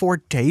 3 or 4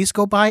 days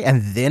go by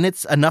and then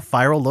it's enough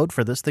viral load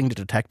for this thing to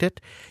detect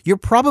it, you're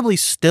probably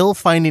still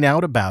finding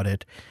out about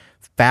it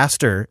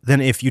faster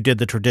than if you did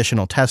the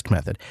traditional test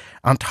method.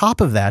 On top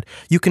of that,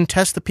 you can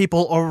test the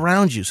people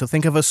around you. So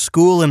think of a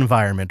school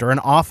environment or an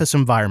office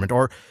environment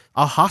or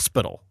a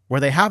hospital where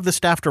they have the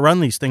staff to run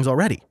these things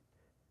already.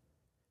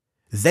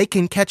 They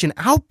can catch an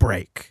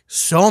outbreak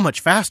so much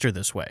faster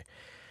this way.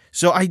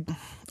 So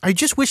I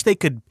just wish they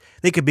could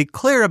be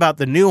clear about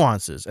the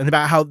nuances and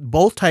about how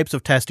both types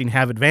of testing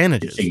have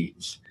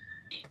advantages.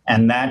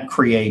 And that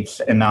creates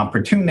an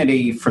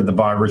opportunity for the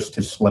virus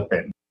to slip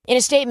in. In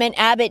a statement,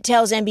 Abbott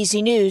tells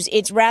NBC News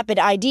its rapid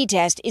ID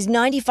test is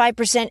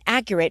 95%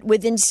 accurate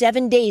within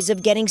 7 days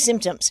of getting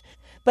symptoms.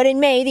 But in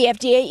May, the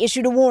FDA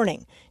issued a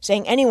warning,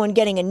 saying anyone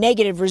getting a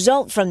negative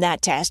result from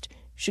that test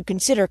should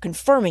consider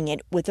confirming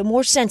it with a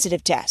more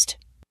sensitive test.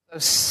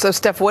 So,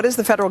 Steph, what is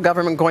the federal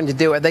government going to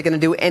do? Are they going to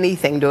do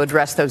anything to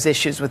address those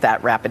issues with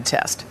that rapid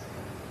test?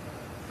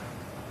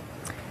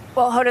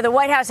 Well, Hoda, the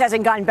White House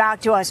hasn't gotten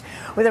back to us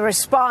with a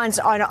response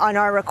on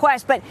our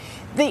request, but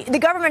the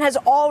government has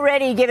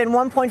already given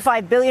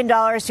 $1.5 billion to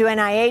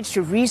NIH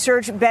to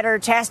research better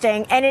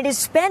testing, and it is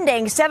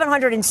spending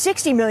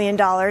 $760 million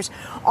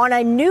on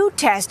a new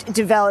test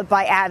developed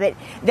by Abbott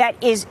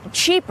that is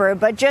cheaper.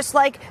 But just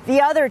like the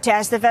other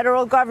test, the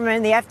federal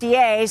government, the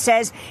FDA,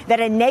 says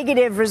that a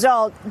negative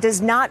result does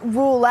not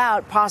rule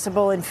out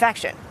possible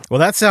infection.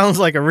 Well, that sounds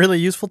like a really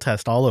useful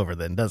test all over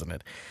then, doesn't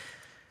it?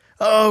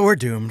 Oh, we're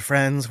doomed,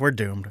 friends. We're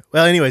doomed.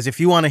 Well, anyways, if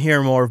you want to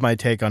hear more of my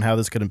take on how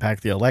this could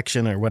impact the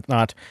election or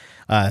whatnot,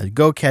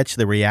 go catch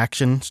the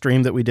reaction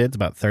stream that we did. It's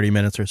about 30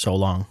 minutes or so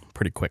long.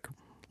 Pretty quick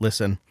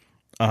listen.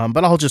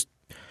 But I'll just,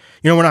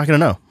 we're not going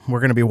to know. We're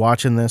going to be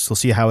watching this. We'll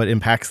see how it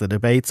impacts the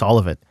debates, all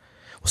of it.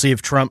 We'll see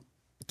if Trump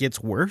gets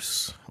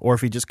worse or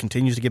if he just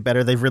continues to get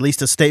better. They've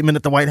released a statement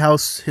at the White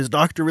House. His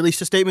doctor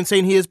released a statement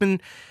saying he has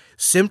been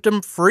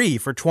symptom-free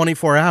for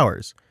 24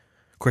 hours.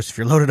 Of course, if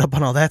you're loaded up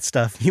on all that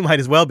stuff, you might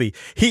as well be.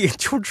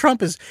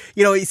 Trump is,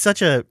 he's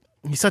such a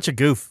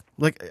goof.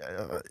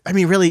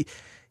 Really,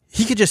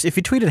 he could just, if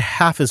he tweeted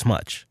half as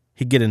much,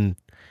 he'd get in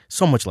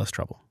so much less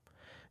trouble.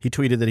 He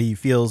tweeted that he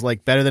feels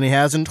like better than he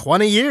has in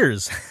 20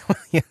 years.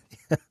 Yeah,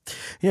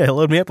 he'll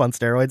load me up on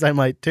steroids. I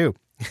might too.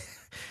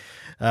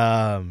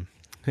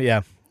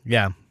 Yeah.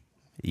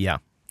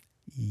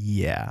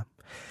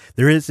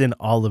 There is in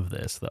all of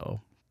this,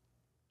 though,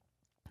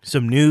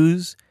 some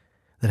news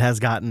that has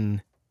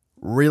gotten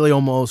really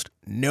almost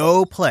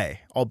no play,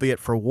 albeit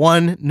for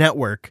one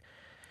network.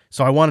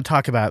 So I want to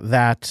talk about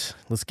that.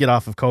 Let's get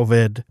off of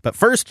COVID. But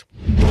first,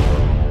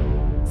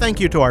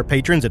 thank you to our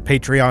patrons at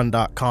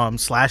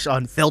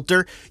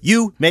patreon.com/unfilter.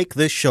 You make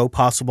this show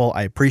possible.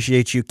 I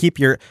appreciate you. Keep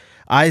your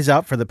eyes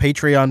out for the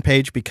Patreon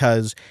page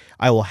because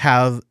I will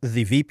have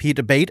the VP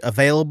debate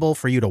available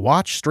for you to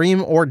watch,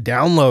 stream, or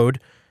download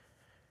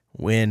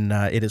when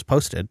it is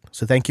posted.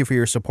 So thank you for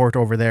your support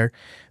over there.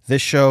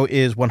 This show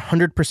is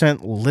 100%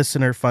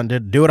 listener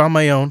funded. Do it on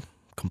my own,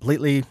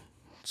 completely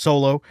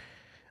solo.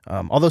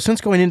 Although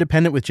since going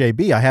independent with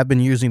JB, I have been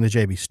using the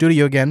JB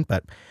Studio again,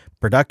 but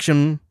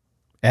production,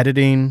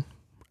 editing,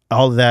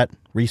 all of that,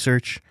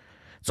 research,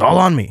 it's all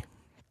on me.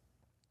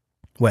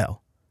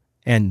 Well,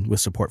 and with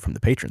support from the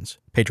patrons.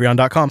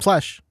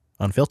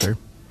 Patreon.com/unfilter.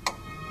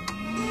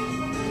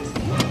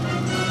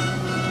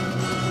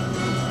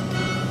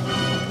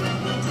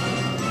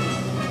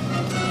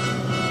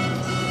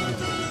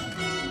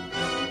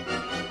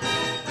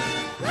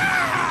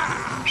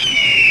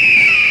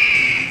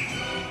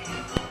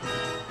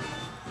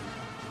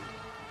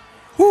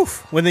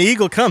 Woof, when the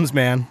eagle comes,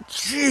 man.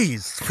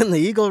 Jeez, when the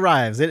eagle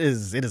arrives, it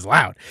is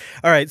loud.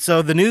 All right,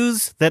 so the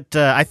news that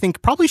I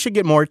think probably should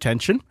get more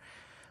attention.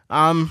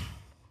 I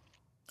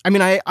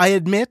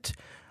admit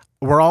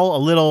we're all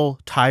a little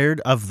tired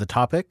of the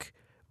topic,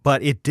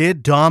 but it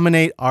did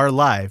dominate our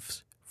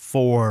lives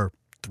for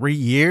 3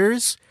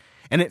 years,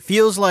 and it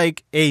feels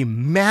like a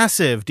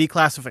massive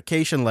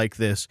declassification like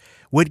this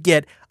would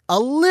get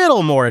a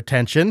little more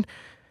attention,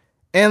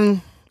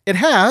 and it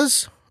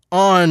has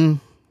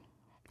on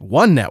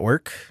one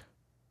network,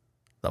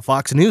 the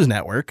Fox News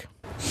Network.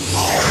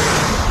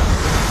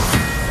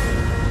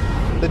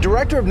 The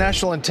Director of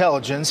National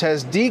Intelligence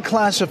has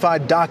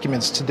declassified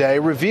documents today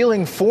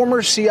revealing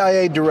former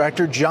CIA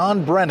Director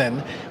John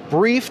Brennan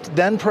briefed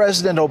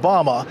then-President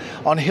Obama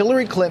on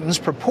Hillary Clinton's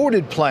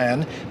purported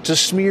plan to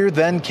smear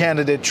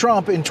then-candidate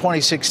Trump in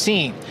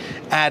 2016,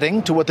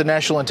 adding to what the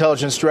National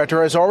Intelligence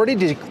Director has already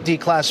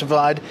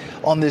declassified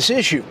on this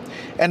issue,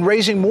 and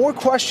raising more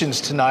questions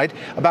tonight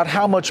about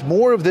how much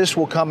more of this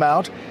will come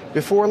out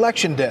before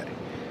Election Day.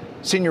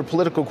 Senior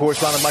political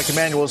correspondent Mike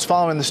Emanuel is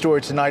following the story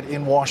tonight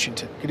in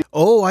Washington.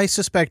 Oh, I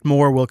suspect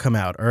more will come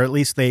out, or at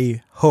least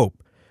they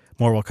hope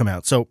more will come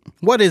out. So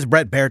what is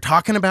Bret Baier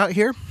talking about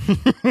here?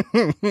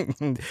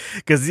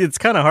 Because it's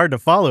kind of hard to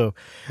follow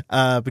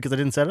because I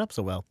didn't set it up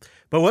so well.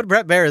 But what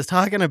Bret Baier is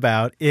talking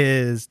about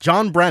is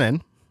John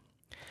Brennan.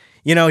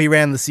 You know, he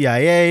ran the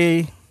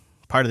CIA,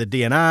 part of the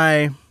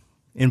DNI,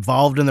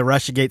 involved in the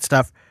Russiagate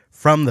stuff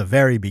from the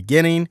very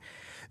beginning.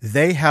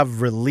 They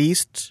have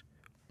released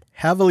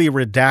heavily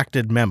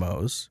redacted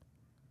memos.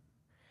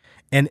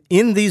 And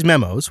in these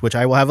memos, which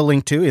I will have a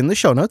link to in the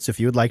show notes if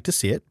you would like to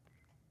see it,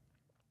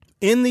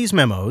 in these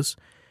memos,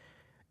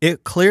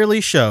 it clearly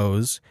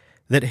shows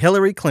that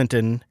Hillary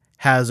Clinton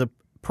has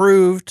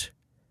approved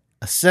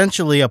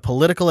essentially a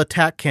political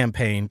attack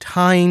campaign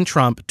tying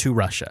Trump to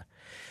Russia.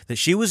 That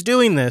she was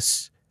doing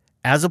this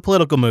as a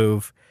political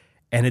move,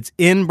 and it's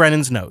in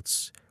Brennan's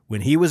notes when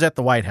he was at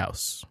the White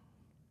House.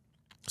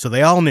 So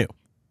they all knew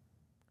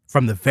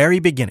from the very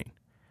beginning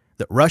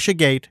that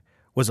Russiagate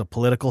was a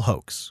political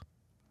hoax.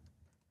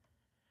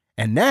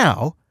 And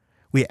now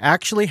we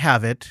actually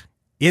have it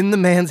in the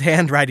man's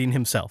handwriting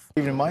himself.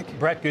 Good evening, Mike.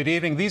 Brett, good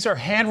evening. These are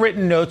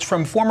handwritten notes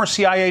from former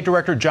CIA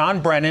Director John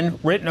Brennan,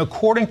 written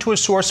according to a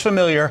source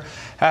familiar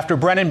after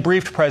Brennan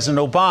briefed President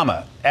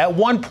Obama. At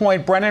one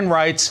point, Brennan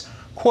writes,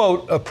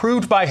 quote,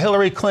 approved by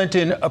Hillary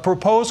Clinton, a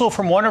proposal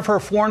from one of her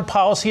foreign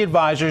policy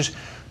advisors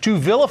to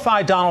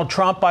vilify Donald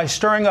Trump by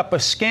stirring up a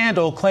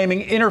scandal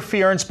claiming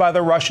interference by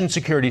the Russian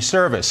security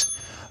service.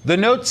 The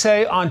notes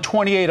say on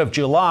 28 of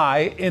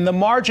July, in the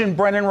margin,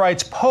 Brennan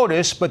writes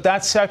POTUS, but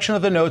that section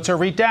of the notes are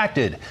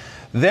redacted.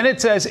 Then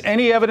it says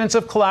any evidence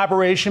of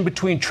collaboration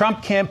between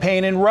Trump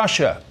campaign and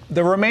Russia.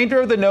 The remainder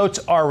of the notes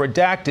are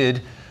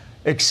redacted,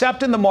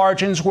 except in the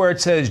margins where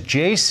it says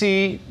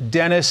JC,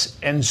 Dennis,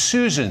 and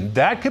Susan.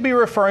 That could be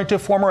referring to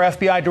former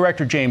FBI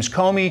Director James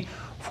Comey,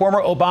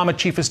 former Obama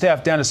Chief of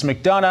Staff Dennis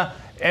McDonough,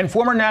 and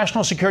former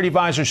National Security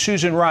Advisor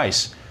Susan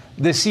Rice.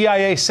 The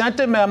CIA sent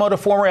a memo to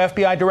former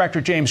FBI Director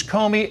James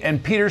Comey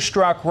and Peter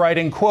Strzok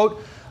writing,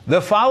 quote,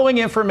 the following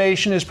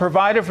information is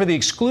provided for the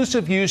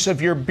exclusive use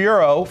of your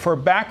Bureau for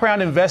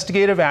background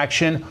investigative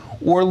action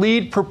or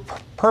lead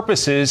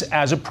purposes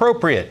as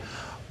appropriate.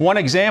 One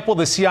example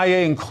the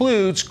CIA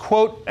includes,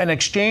 quote, an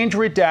exchange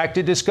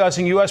redacted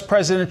discussing U.S.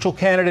 presidential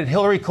candidate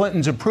Hillary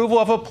Clinton's approval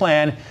of a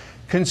plan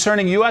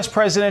concerning U.S.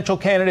 presidential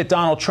candidate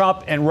Donald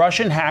Trump and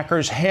Russian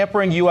hackers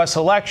hampering U.S.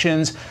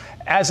 elections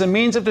as a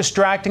means of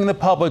distracting the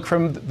public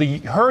from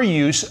her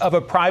use of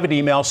a private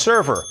email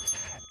server. I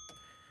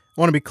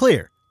want to be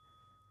clear.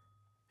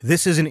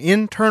 This is an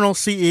internal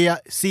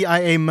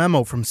CIA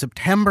memo from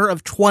September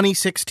of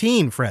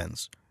 2016,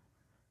 friends.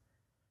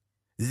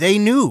 They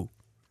knew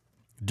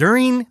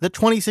during the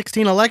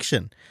 2016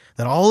 election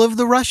that all of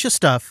the Russia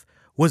stuff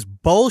was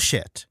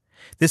bullshit.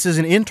 This is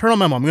an internal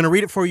memo. I'm going to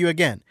read it for you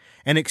again.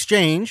 An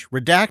exchange,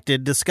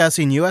 redacted,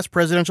 discussing U.S.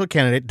 presidential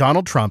candidate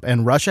Donald Trump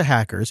and Russia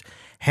hackers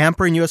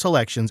hampering U.S.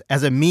 elections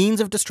as a means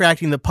of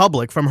distracting the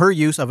public from her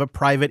use of a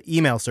private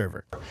email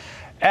server.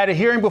 At a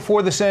hearing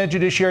before the Senate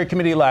Judiciary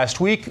Committee last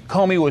week,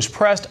 Comey was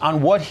pressed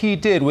on what he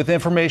did with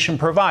information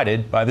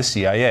provided by the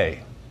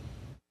CIA.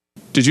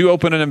 Did you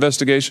open an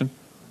investigation?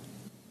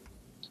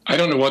 I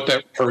don't know what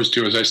that refers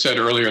to. As I said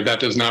earlier, that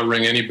does not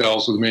ring any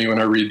bells with me when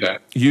I read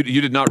that. You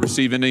did not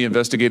receive any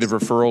investigative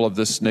referral of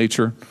this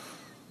nature?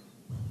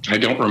 I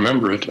don't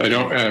remember it. I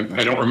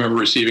don't remember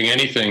receiving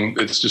anything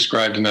that's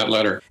described in that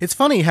letter. It's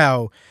funny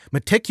how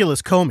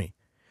meticulous Comey,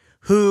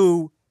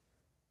 who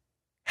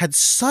had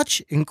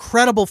such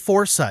incredible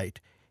foresight,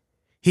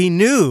 he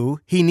knew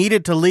he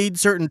needed to lead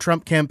certain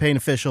Trump campaign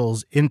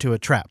officials into a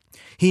trap.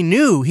 He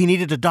knew he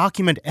needed to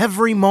document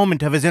every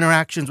moment of his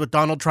interactions with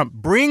Donald Trump,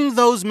 bring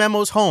those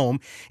memos home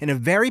in a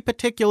very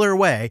particular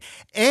way,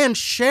 and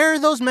share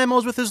those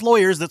memos with his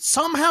lawyers that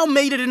somehow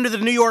made it into the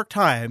New York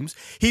Times.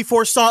 He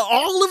foresaw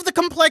all of the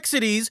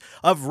complexities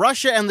of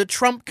Russia and the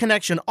Trump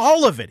connection,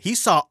 all of it. He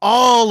saw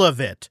all of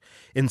it.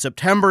 In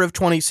September of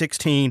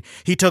 2016,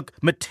 he took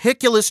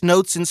meticulous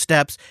notes and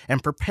steps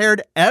and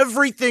prepared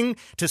everything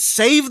to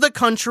save the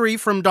country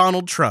from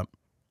Donald Trump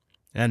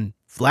and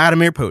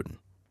Vladimir Putin.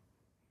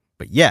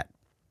 But yet,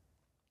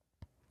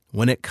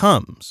 when it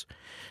comes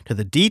to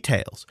the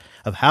details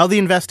of how the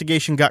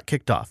investigation got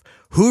kicked off,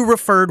 who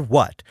referred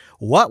what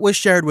was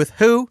shared with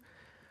who,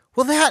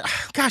 well,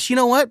 gosh, you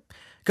know what?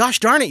 Gosh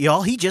darn it,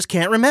 y'all, he just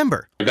can't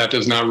remember. That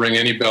does not ring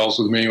any bells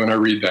with me when I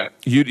read that.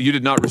 You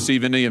did not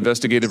receive any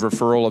investigative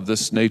referral of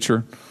this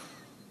nature?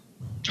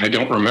 I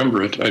don't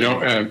remember it. I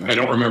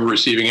don't remember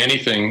receiving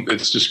anything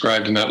that's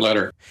described in that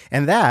letter.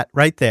 And that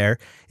right there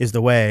is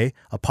the way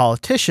a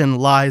politician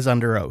lies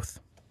under oath.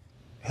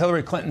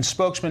 Hillary Clinton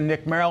spokesman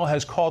Nick Merrill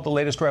has called the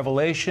latest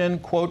revelation,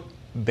 quote,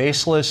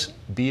 baseless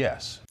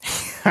BS.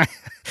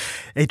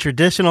 A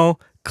traditional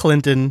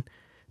Clinton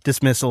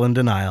dismissal and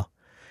denial.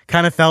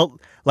 Kind of felt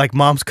like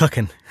mom's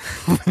cooking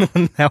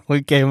when that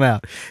one came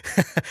out.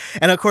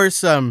 And of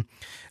course,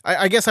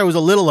 I guess I was a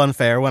little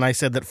unfair when I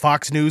said that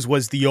Fox News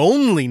was the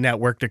only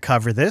network to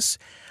cover this.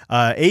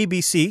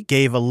 ABC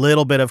gave a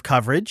little bit of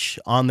coverage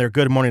on their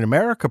Good Morning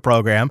America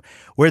program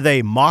where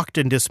they mocked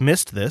and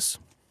dismissed this.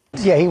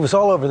 Yeah, he was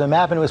all over the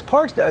map, and it was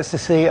part to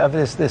see of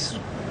this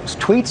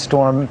tweet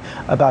storm,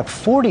 about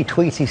 40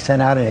 tweets he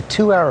sent out in a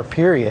 2-hour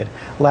period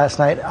last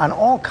night on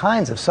all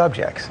kinds of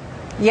subjects.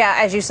 Yeah,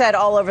 as you said,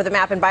 all over the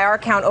map. And by our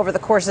count, over the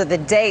course of the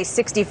day,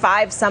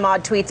 65 some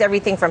odd tweets,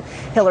 everything from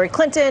Hillary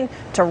Clinton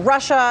to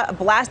Russia,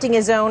 blasting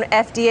his own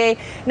FDA.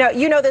 Now,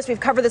 you know this.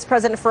 We've covered this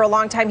president for a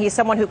long time. He's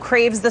someone who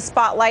craves the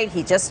spotlight.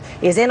 He just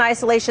is in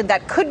isolation.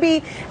 That could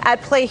be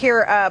at play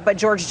here. But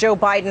Joe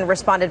Biden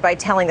responded by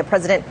telling the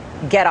president,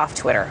 get off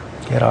Twitter.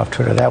 Get off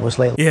Twitter. That was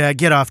late. Yeah,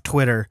 get off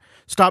Twitter.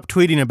 Stop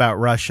tweeting about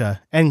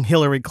Russia and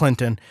Hillary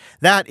Clinton.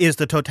 That is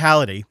the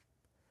totality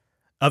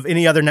of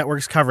any other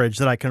network's coverage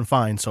that I can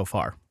find so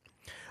far,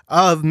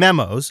 of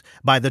memos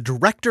by the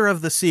director of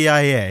the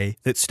CIA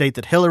that state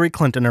that Hillary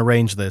Clinton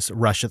arranged this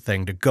Russia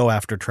thing to go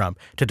after Trump,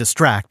 to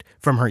distract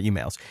from her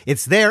emails.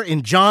 It's there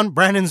in John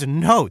Brennan's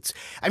notes.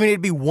 I mean,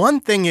 it'd be one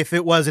thing if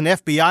it was an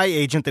FBI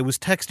agent that was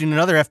texting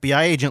another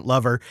FBI agent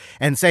lover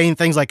and saying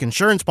things like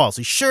insurance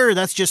policy. Sure,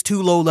 that's just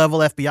two low-level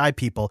FBI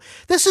people.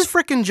 This is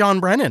frickin' John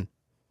Brennan.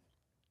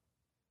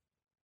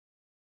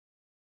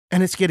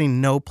 And it's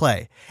getting no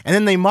play. And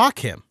then they mock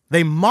him.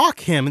 They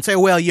mock him and say,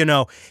 well, you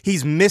know,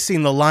 he's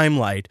missing the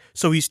limelight,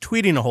 so he's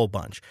tweeting a whole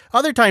bunch.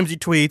 Other times he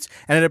tweets,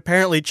 and it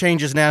apparently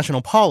changes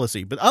national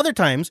policy. But other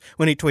times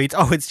when he tweets,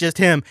 oh, it's just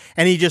him,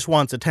 and he just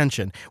wants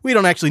attention. We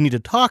don't actually need to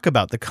talk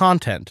about the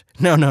content.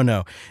 No.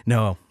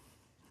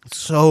 It's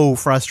so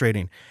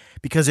frustrating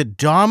because it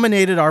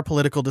dominated our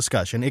political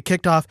discussion. It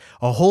kicked off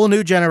a whole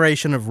new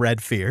generation of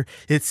red fear.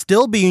 It's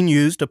still being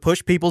used to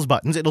push people's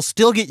buttons. It'll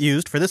still get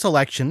used for this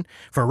election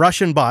for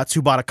Russian bots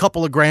who bought a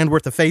couple of grand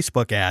worth of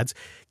Facebook ads.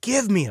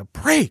 Give me a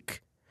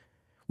break.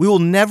 We will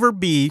never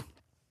be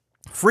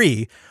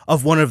free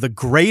of one of the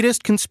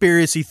greatest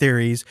conspiracy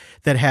theories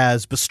that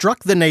has bestruck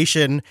the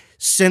nation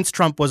since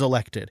Trump was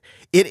elected.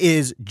 It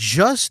is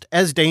just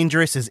as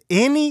dangerous as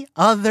any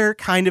other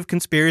kind of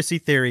conspiracy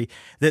theory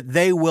that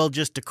they will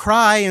just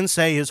decry and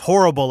say is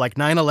horrible, like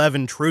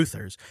 9/11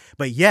 truthers.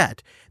 But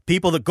yet,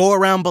 people that go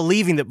around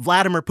believing that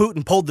Vladimir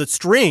Putin pulled the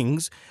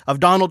strings of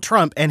Donald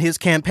Trump and his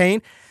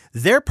campaign,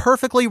 they're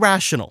perfectly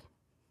rational,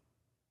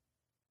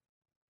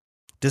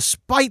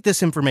 despite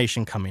this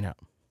information coming out.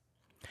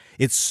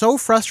 It's so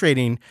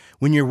frustrating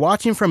when you're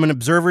watching from an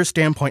observer's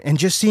standpoint and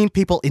just seeing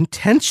people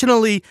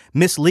intentionally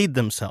mislead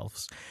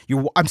themselves.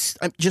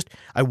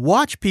 I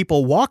watch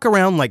people walk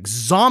around like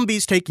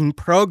zombies taking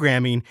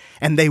programming,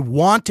 and they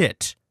want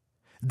it.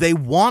 They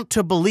want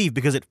to believe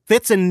because it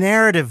fits a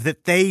narrative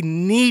that they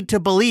need to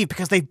believe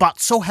because they've bought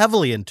so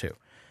heavily into.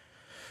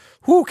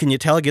 Whew, can you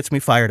tell it gets me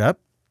fired up?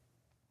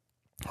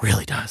 It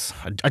really does.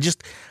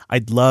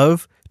 I'd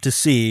love to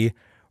see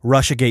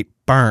Russiagate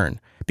burn,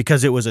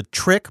 because it was a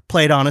trick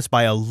played on us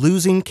by a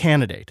losing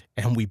candidate,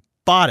 and we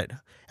bought it.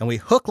 and we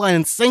hook, line,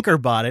 and sinker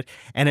bought it,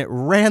 and it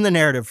ran the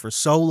narrative for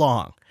so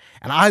long.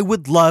 And I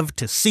would love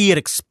to see it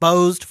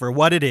exposed for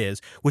what it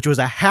is, which was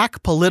a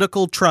hack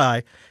political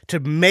try to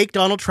make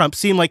Donald Trump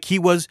seem like he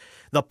was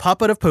the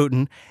puppet of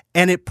Putin,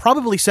 and it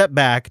probably set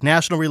back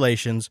national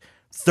relations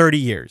 30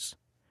 years.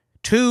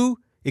 Two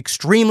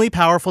extremely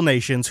powerful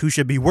nations who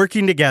should be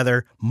working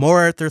together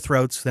more at their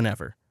throats than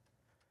ever.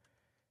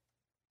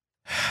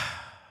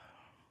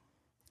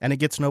 And it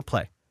gets no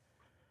play.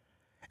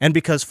 And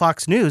because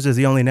Fox News is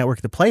the only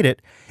network that played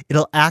it,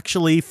 it'll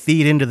actually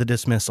feed into the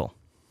dismissal.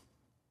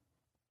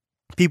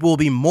 People will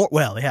be more,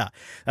 well, yeah,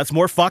 that's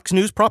more Fox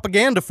News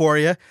propaganda for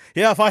you.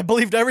 Yeah, if I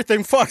believed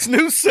everything Fox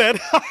News said,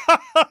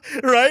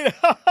 right?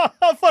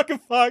 Fucking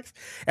Fox.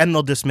 And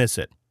they'll dismiss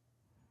it.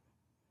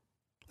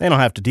 They don't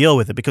have to deal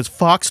with it because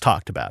Fox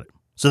talked about it,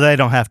 so they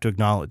don't have to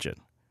acknowledge it.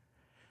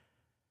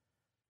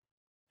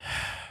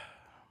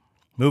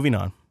 Moving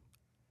on.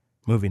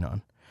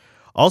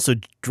 Also,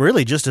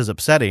 really just as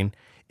upsetting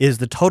is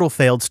the total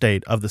failed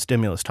state of the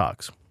stimulus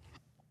talks.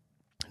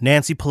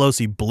 Nancy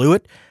Pelosi blew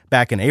it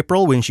back in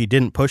April when she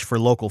didn't push for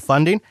local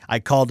funding. I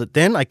called it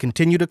then. I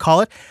continue to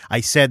call it. I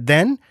said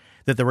then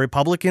that the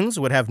Republicans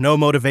would have no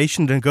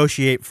motivation to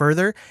negotiate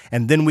further,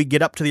 and then we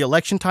get up to the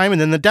election time, and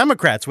then the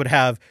Democrats would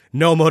have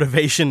no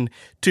motivation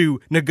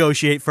to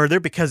negotiate further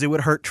because it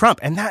would hurt Trump.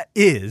 And that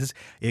is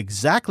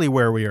exactly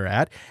where we are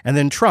at. And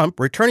then Trump,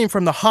 returning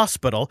from the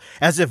hospital,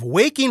 as if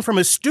waking from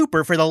a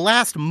stupor for the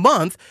last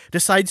month,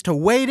 decides to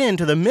wade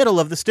into the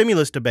middle of the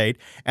stimulus debate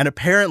and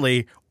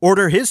apparently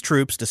order his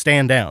troops to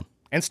stand down.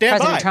 And stand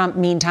President by. Trump,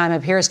 meantime,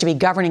 appears to be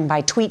governing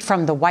by tweet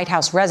from the White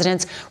House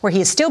residence, where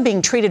he is still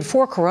being treated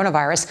for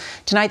coronavirus.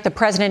 Tonight, the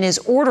president is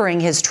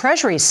ordering his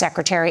Treasury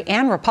Secretary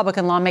and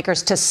Republican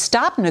lawmakers to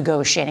stop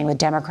negotiating with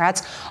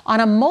Democrats on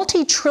a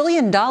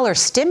multi-trillion-dollar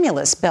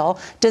stimulus bill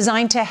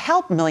designed to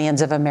help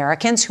millions of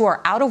Americans who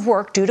are out of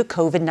work due to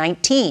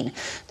COVID-19.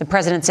 The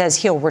president says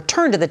he'll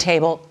return to the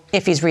table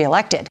if he's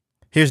reelected.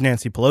 Here's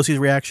Nancy Pelosi's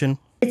reaction.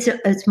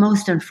 It's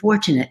most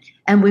unfortunate,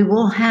 and we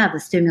will have a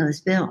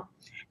stimulus bill.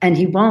 And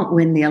he won't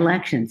win the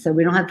election, so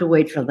we don't have to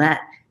wait for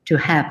that to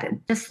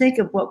happen. Just think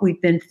of what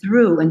we've been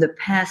through in the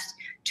past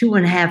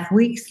 2.5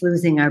 weeks,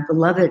 losing our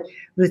beloved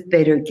Ruth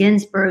Bader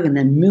Ginsburg and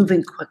then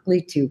moving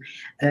quickly to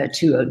a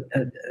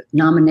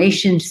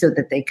nomination so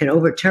that they could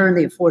overturn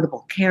the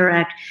Affordable Care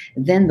Act.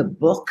 Then the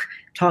book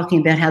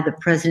talking about how the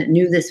president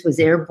knew this was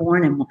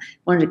airborne and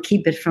wanted to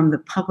keep it from the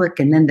public.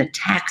 And then the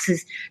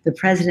taxes, the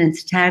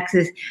president's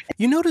taxes.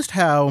 You noticed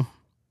how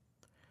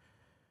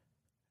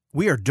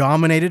we are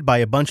dominated by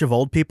a bunch of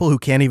old people who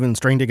can't even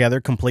string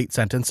together complete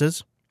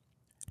sentences?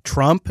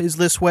 Trump is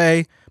this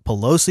way.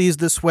 Pelosi is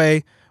this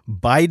way.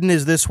 Biden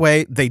is this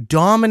way. They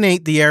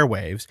dominate the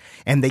airwaves,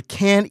 and they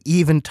can't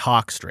even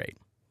talk straight.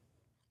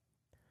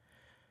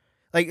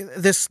 Like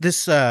this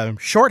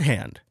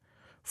shorthand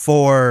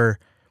for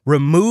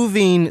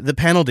removing the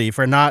penalty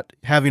for not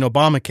having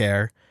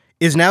Obamacare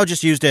is now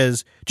just used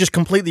as just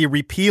completely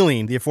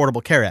repealing the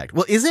Affordable Care Act.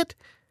 Well, is it?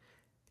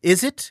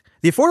 Is it?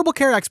 The Affordable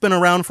Care Act's been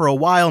around for a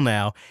while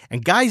now,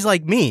 and guys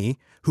like me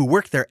who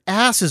work their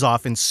asses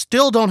off and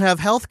still don't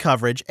have health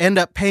coverage end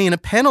up paying a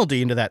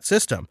penalty into that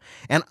system.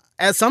 And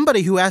as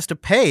somebody who has to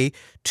pay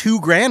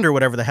 $2,000 or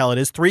whatever the hell it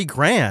is,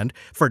 $3,000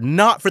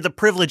 for the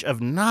privilege of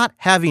not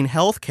having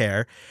health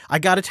care, I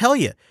got to tell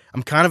you,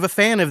 I'm kind of a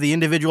fan of the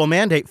individual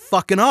mandate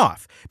fucking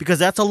off, because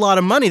that's a lot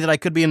of money that I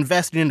could be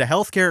investing into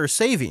healthcare or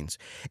savings.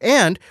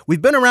 And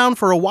we've been around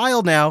for a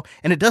while now,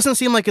 and it doesn't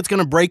seem like it's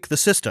going to break the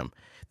system.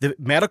 The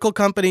medical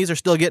companies are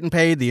still getting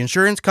paid. The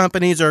insurance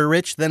companies are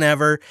rich than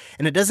ever.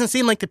 And it doesn't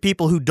seem like the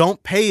people who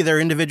don't pay their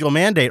individual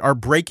mandate are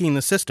breaking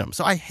the system.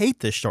 So I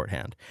hate this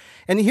shorthand.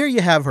 And here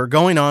you have her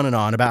going on and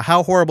on about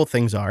how horrible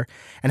things are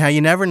and how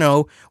you never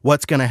know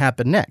what's going to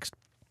happen next.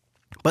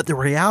 But the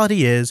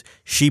reality is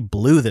she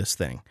blew this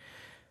thing.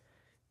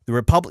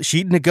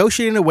 She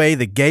negotiated in a way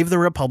that gave the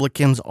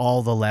Republicans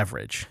all the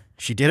leverage.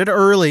 She did it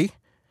early,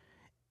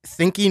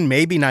 thinking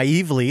maybe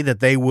naively that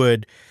they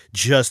would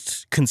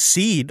just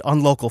concede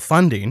on local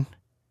funding.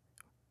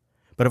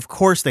 But of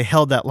course they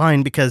held that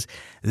line because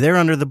they're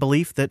under the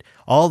belief that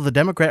all the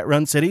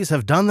Democrat-run cities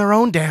have done their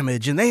own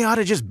damage and they ought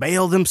to just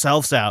bail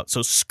themselves out.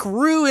 So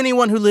screw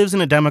anyone who lives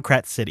in a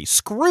Democrat city.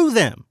 Screw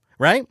them,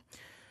 right?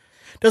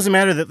 Doesn't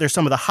matter that they're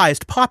some of the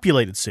highest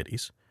populated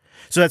cities.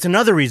 So that's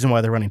another reason why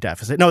they're running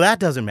deficit. No, that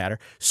doesn't matter.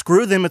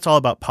 Screw them. It's all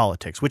about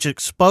politics, which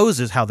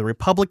exposes how the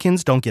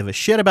Republicans don't give a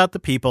shit about the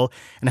people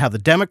and how the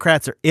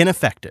Democrats are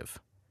ineffective.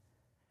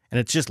 And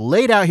it's just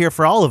laid out here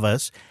for all of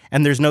us,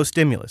 and there's no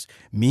stimulus.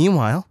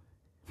 Meanwhile,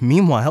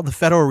 the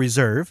Federal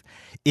Reserve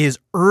is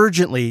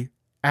urgently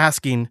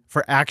asking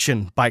for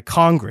action by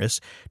Congress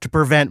to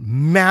prevent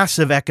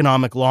massive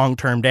economic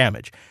long-term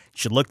damage. You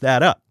should look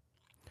that up.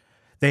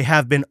 They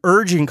have been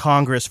urging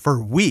Congress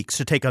for weeks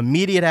to take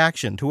immediate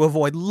action to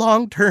avoid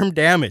long-term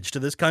damage to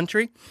this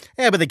country.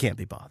 Yeah, but they can't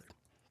be bothered.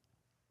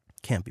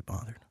 Can't be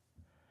bothered.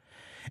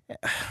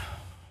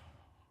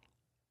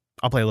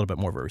 I'll play a little bit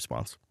more of a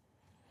response.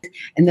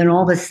 And then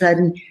all of a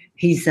sudden,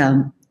 he's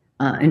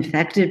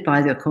infected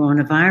by the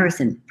coronavirus,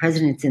 and the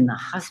president's in the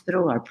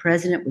hospital. Our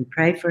president, we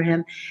pray for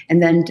him.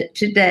 And then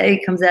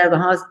yesterday comes out of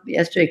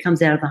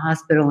the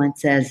hospital and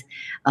says,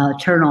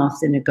 turn off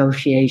the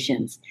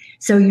negotiations.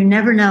 So you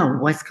never know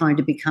what's going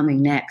to be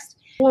coming next.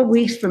 4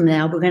 weeks from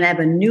now, we're going to have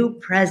a new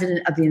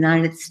president of the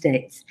United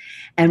States,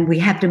 and we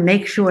have to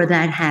make sure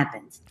that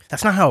happens.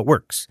 That's not how it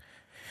works.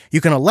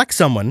 You can elect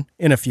someone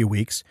in a few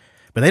weeks,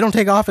 but they don't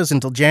take office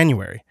until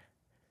January.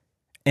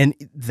 And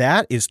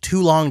that is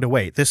too long to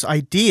wait. This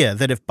idea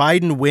that if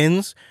Biden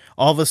wins,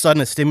 all of a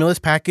sudden a stimulus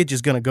package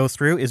is going to go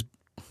through is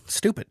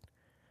stupid.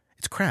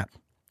 It's crap.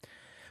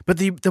 But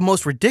the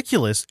most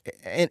ridiculous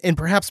and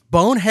perhaps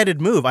boneheaded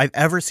move I've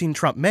ever seen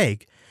Trump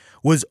make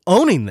was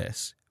owning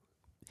this.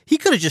 He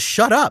could have just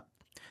shut up.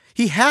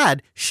 He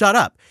had shut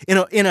up.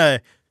 In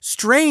a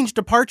strange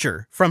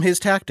departure from his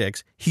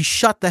tactics, he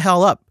shut the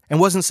hell up and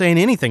wasn't saying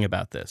anything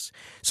about this.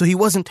 So he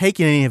wasn't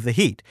taking any of the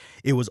heat.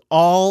 It was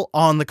all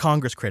on the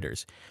Congress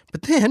critters.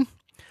 But then,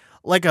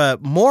 like a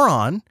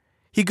moron,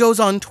 he goes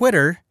on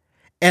Twitter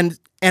and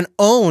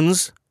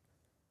owns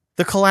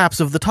the collapse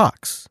of the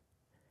talks.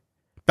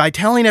 By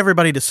telling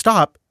everybody to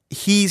stop,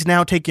 he's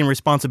now taking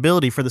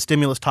responsibility for the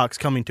stimulus talks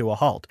coming to a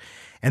halt.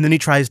 And then he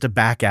tries to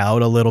back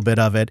out a little bit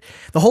of it.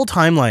 The whole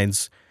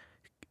timelines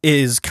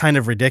is kind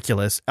of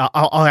ridiculous.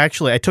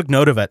 I took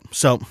note of it.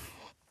 So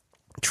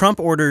Trump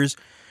orders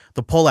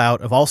the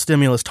pullout of all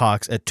stimulus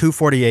talks at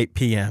 2:48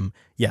 p.m.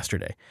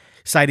 yesterday,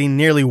 citing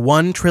nearly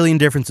 1 trillion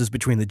differences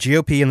between the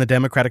GOP and the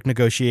Democratic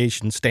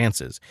negotiation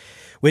stances,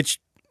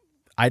 which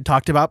I'd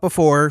talked about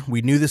before.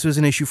 We knew this was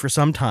an issue for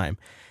some time.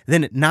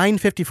 Then at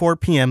 9:54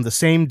 p.m. the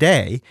same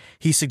day,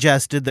 he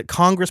suggested that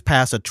Congress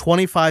pass a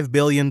 $25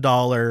 billion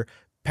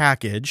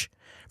package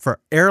for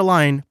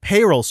airline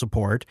payroll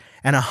support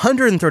and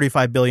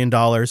 $135 billion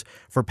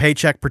for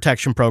Paycheck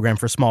Protection Program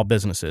for small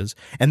businesses,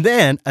 and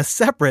then a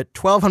separate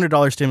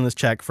 $1,200 stimulus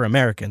check for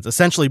Americans,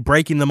 essentially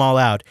breaking them all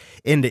out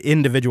into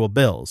individual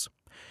bills.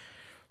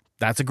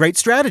 That's a great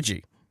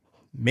strategy.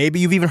 Maybe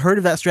you've even heard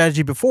of that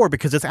strategy before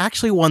because it's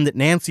actually one that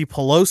Nancy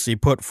Pelosi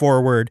put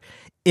forward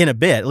in a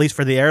bit, at least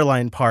for the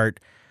airline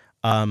part,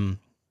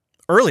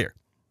 earlier.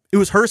 It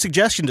was her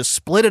suggestion to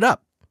split it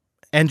up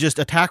and just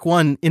attack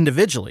one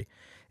individually.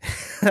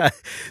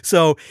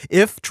 So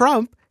if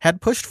Trump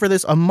had pushed for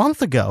this a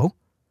month ago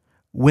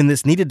when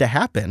this needed to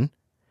happen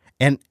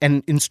and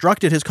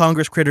instructed his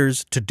Congress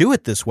critters to do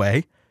it this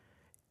way,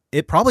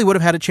 it probably would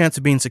have had a chance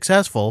of being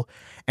successful,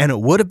 and it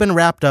would have been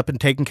wrapped up and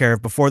taken care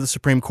of before the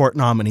Supreme Court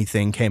nominee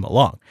thing came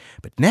along.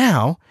 But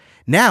now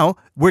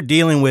we're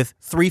dealing with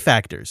 3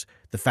 factors.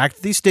 The fact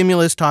that these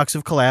stimulus talks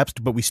have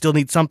collapsed, but we still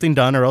need something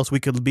done or else we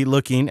could be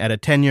looking at a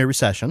 10-year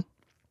recession.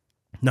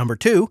 Number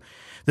 2,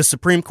 the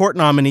Supreme Court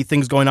nominee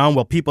thing's going on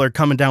while people are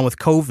coming down with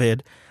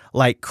COVID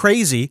like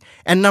crazy.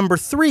 And number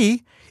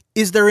 3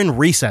 is they're in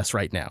recess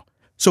right now.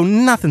 So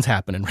nothing's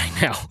happening right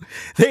now.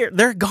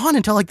 They're gone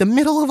until like the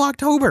middle of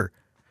October,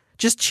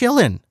 just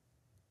chilling.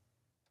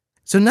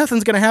 So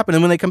nothing's going to happen.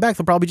 And when they come back,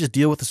 they'll probably just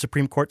deal with the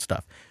Supreme Court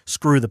stuff.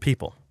 Screw the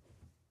people.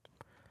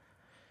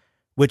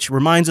 Which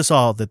reminds us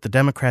all that the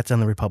Democrats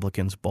and the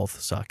Republicans both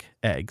suck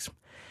eggs.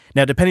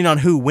 Now, depending on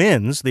who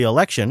wins the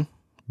election,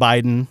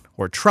 Biden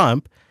or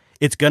Trump,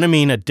 it's going to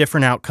mean a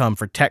different outcome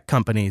for tech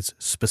companies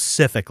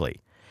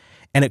specifically.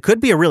 And it could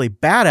be a really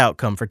bad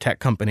outcome for tech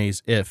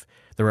companies if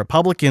the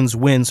Republicans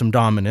win some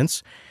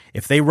dominance.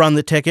 If they run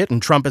the ticket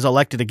and Trump is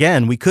elected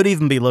again, we could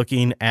even be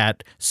looking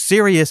at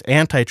serious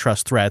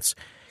antitrust threats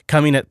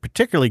coming at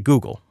particularly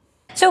Google.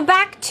 So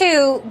back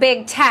to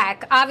big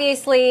tech.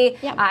 Obviously,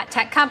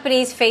 tech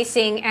companies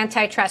facing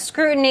antitrust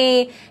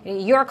scrutiny.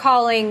 You're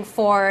calling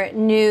for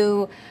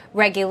new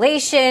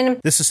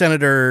regulation. This is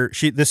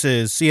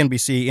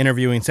CNBC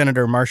interviewing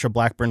Senator Marsha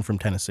Blackburn from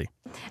Tennessee.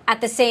 At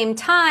the same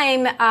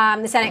time,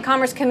 the Senate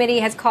Commerce Committee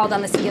has called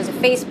on the CEOs of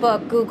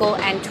Facebook, Google,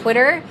 and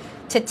Twitter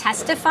to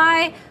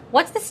testify.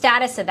 What's the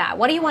status of that?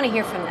 What do you want to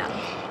hear from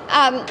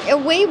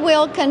them? We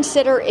will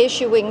consider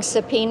issuing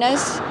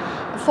subpoenas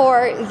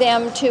for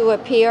them to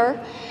appear.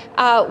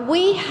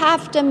 We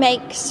have to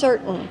make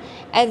certain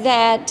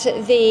that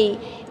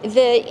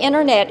the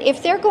internet,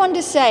 if they're going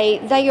to say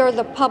they are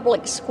the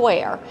public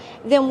square,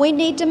 then we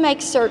need to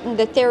make certain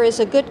that there is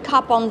a good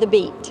cop on the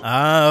beat.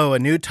 Oh, a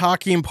new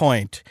talking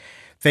point.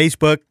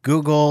 Facebook,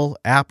 Google,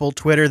 Apple,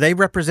 Twitter, they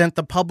represent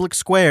the public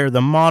square,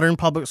 the modern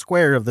public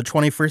square of the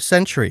 21st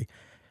century.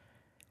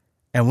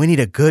 And we need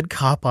a good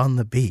cop on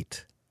the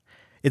beat.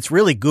 It's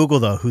really Google,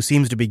 though, who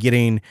seems to be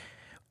getting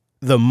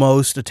the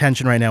most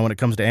attention right now when it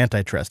comes to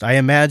antitrust. I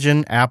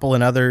imagine Apple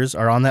and others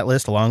are on that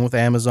list along with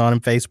Amazon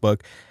and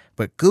Facebook,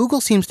 but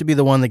Google seems to be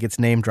the one that gets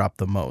name dropped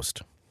the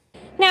most.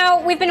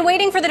 Now, we've been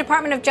waiting for the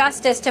Department of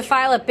Justice to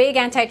file a big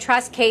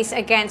antitrust case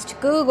against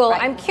Google.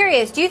 Right. I'm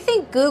curious, do you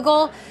think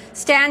Google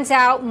stands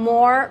out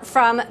more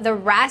from the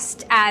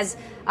rest as,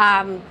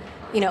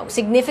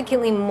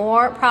 significantly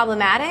more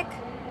problematic?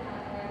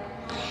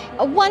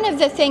 One of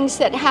the things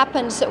that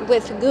happens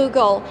with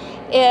Google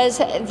is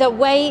the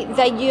way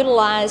they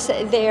utilize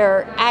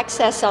their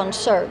access on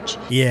search.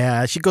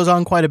 Yeah, she goes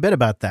on quite a bit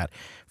about that.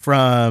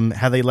 from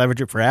how they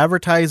leverage it for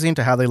advertising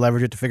to how they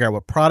leverage it to figure out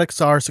what products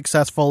are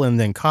successful and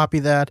then copy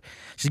that.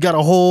 She's got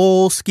a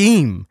whole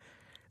scheme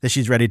that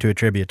she's ready to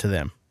attribute to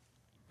them.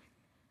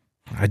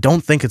 I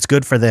don't think it's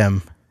good for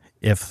them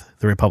if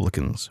the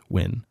Republicans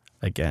win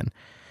again.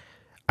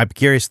 I'm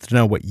curious to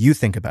know what you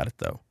think about it,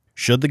 though.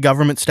 Should the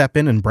government step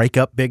in and break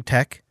up big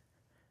tech?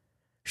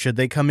 Should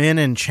they come in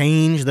and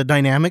change the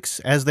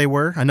dynamics as they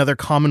were? Another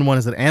common one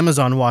is that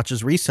Amazon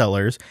watches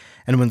resellers,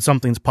 and when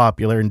something's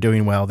popular and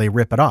doing well, they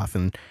rip it off,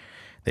 and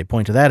they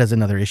point to that as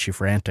another issue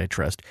for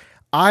antitrust.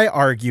 I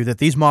argue that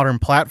these modern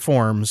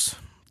platforms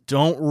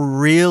don't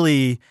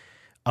really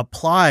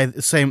apply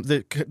the same.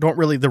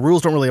 The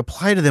rules don't really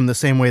apply to them the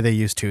same way they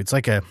used to. It's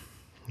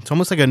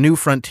almost like a new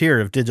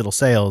frontier of digital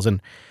sales,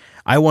 and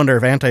I wonder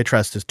if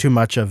antitrust is too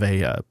much of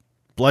a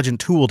bludgeon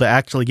tool to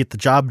actually get the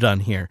job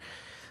done here.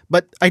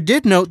 But I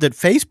did note that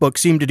Facebook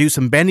seemed to do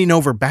some bending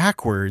over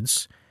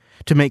backwards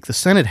to make the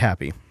Senate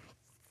happy.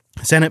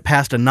 The Senate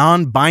passed a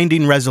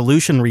non-binding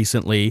resolution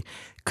recently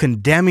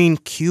condemning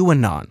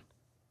QAnon.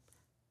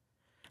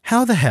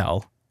 How the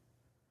hell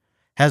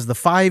has the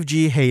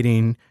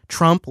 5G-hating,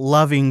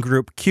 Trump-loving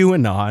group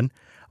QAnon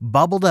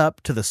bubbled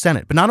up to the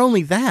Senate? But not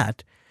only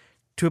that,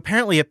 to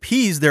apparently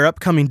appease their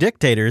upcoming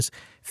dictators,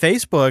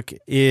 Facebook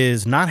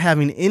is not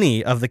having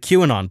any of the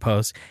QAnon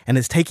posts and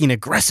is taking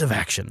aggressive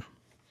action.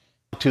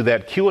 To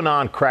that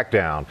QAnon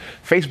crackdown,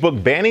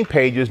 Facebook banning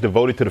pages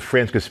devoted to the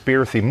Fringe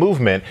conspiracy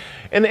movement,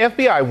 and the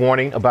FBI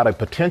warning about a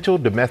potential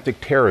domestic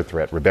terror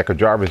threat. Rebecca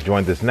Jarvis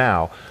joins us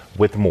now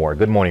with more.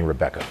 Good morning,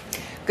 Rebecca.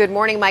 Good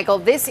morning, Michael.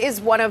 This is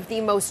one of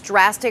the most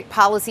drastic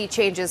policy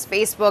changes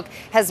Facebook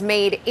has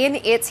made in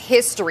its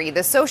history.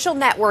 The social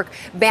network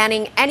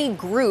banning any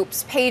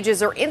groups,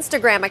 pages, or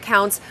Instagram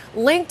accounts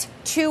linked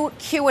to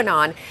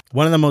QAnon.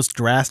 One of the most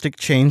drastic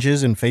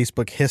changes in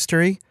Facebook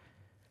history?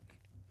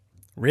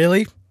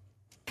 Really?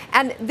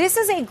 And this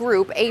is a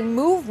group, a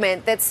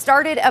movement that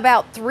started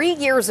about 3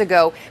 years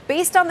ago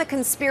based on the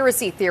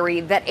conspiracy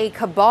theory that a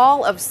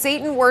cabal of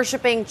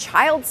Satan-worshiping,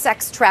 child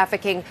sex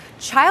trafficking,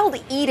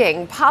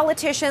 child-eating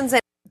politicians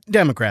and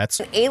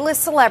Democrats,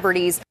 A-list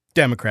celebrities,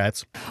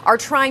 Democrats, are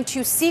trying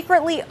to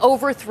secretly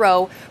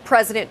overthrow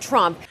President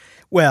Trump.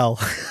 Well,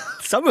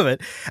 some of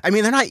it. I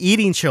mean, they're not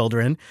eating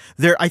children.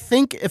 I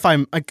think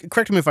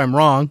correct me if I'm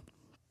wrong.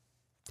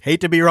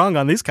 Hate to be wrong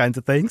on these kinds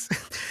of things,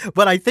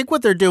 but I think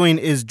what they're doing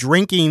is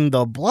drinking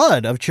the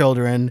blood of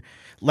children,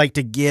 like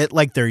to get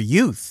like their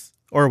youth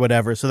or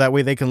whatever, so that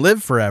way they can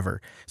live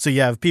forever. So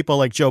you have people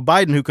like Joe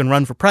Biden who can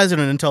run for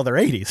president until their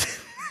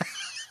 80s.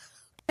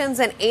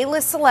 And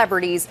A-list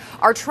celebrities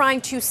are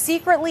trying to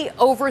secretly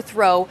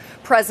overthrow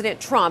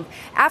President Trump.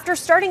 After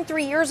starting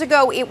 3 years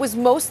ago, it was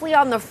mostly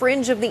on the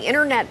fringe of the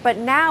internet, but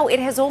now it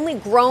has only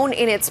grown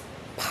in its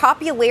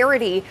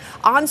popularity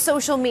on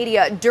social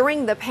media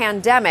during the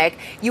pandemic.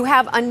 You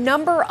have a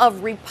number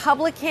of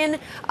Republican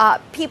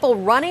people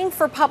running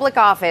for public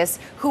office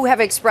who have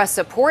expressed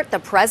support. The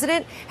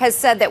president has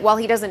said that while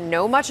he doesn't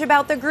know much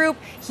about the group,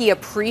 he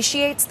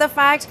appreciates the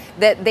fact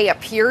that they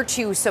appear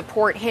to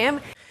support him.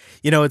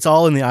 You know, it's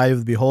all in the eye of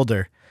the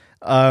beholder.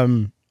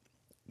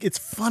 It's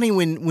funny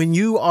when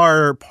you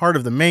are part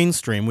of the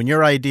mainstream, when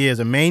your idea is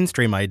a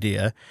mainstream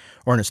idea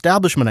or an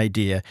establishment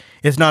idea,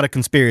 it's not a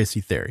conspiracy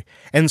theory.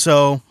 And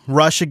so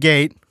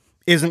Russiagate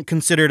isn't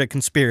considered a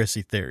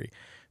conspiracy theory.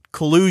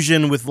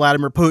 Collusion with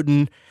Vladimir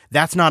Putin,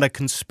 that's not a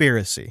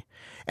conspiracy.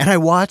 And I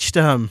watched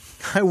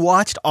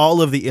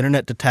all of the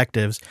internet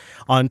detectives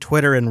on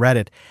Twitter and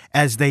Reddit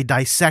as they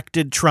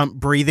dissected Trump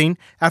breathing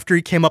after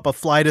he came up a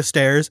flight of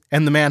stairs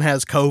and the man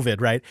has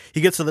COVID, right?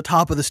 He gets to the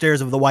top of the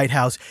stairs of the White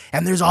House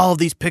and there's all of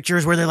these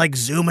pictures where they're like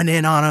zooming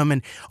in on him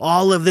and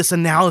all of this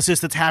analysis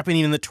that's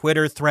happening in the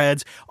Twitter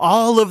threads,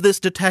 all of this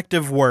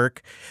detective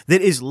work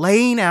that is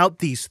laying out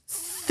these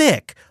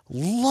thick,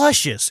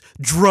 luscious,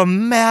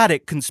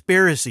 dramatic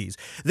conspiracies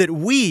that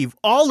weave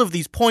all of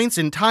these points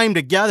in time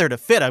together to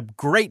fit a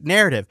great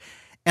narrative.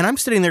 And I'm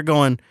sitting there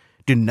going,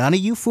 do none of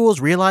you fools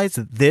realize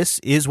that this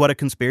is what a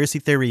conspiracy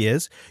theory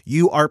is?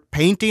 You are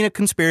painting a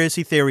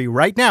conspiracy theory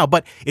right now,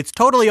 but it's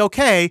totally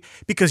okay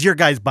because your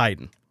guy's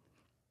Biden.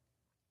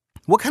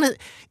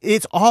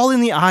 It's all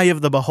in the eye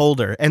of the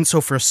beholder. And so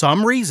for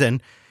some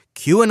reason,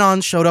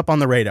 QAnon showed up on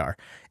the radar.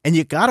 And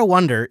you got to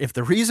wonder if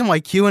the reason why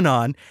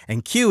QAnon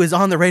and Q is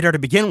on the radar to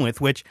begin with,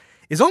 which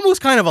is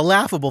almost kind of a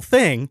laughable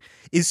thing,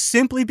 is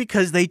simply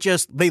because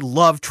they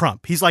love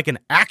Trump. He's like an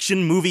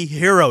action movie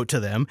hero to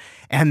them,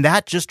 and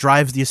that just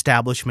drives the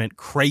establishment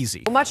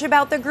crazy. Much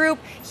about the group,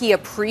 he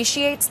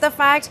appreciates the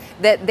fact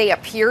that they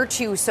appear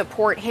to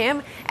support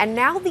him, and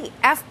now the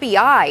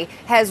FBI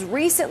has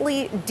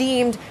recently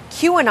deemed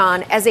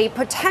QAnon as a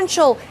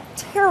potential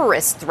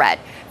terrorist threat.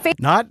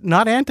 Not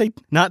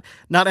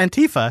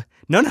Antifa.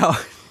 No.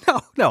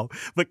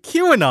 But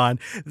QAnon,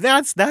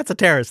 that's a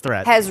terrorist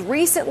threat. Has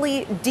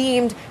recently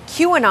deemed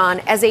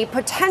QAnon as a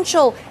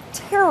potential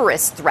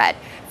terrorist threat.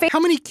 How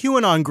many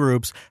QAnon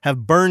groups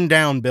have burned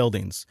down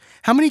buildings?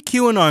 How many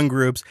QAnon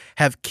groups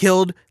have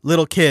killed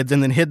little kids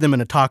and then hid them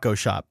in a taco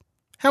shop?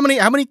 How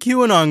many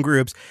QAnon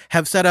groups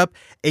have set up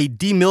a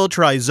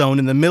demilitarized zone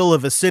in the middle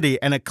of a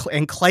city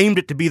and claimed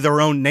it to be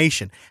their own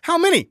nation? How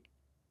many?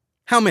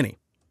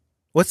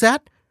 What's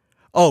that?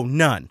 Oh,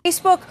 none.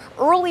 Facebook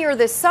earlier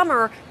this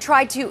summer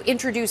tried to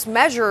introduce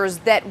measures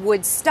that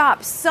would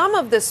stop some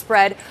of the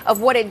spread of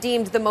what it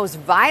deemed the most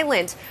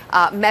violent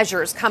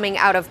measures coming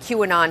out of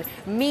QAnon,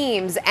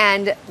 memes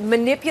and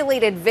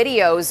manipulated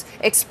videos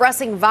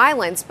expressing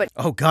violence. But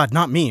oh, God,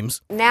 not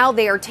memes. Now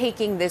they are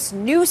taking this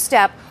new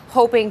step,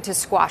 hoping to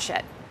squash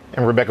it.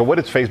 And Rebecca, what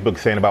is Facebook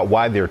saying about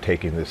why they're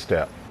taking this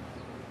step?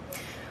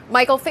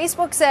 Michael,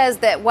 Facebook says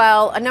that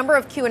while a number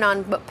of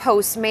QAnon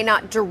posts may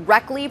not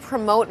directly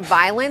promote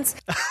violence.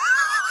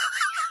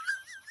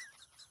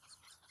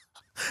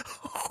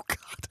 Oh,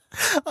 God.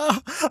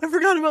 I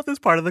forgot about this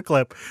part of the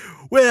clip.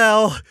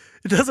 Well,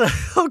 it doesn't.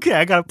 Okay,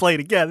 I got to play it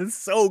again. It's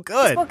so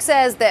good. Facebook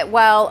says that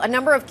while a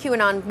number of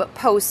QAnon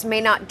posts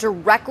may not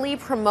directly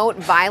promote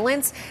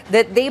violence,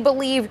 that they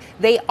believe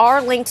they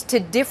are linked to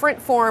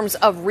different forms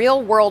of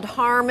real world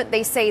harm.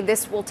 They say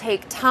this will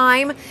take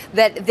time,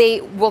 that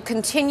they will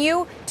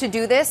continue to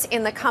do this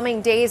in the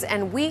coming days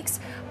and weeks,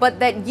 but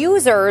that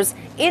users,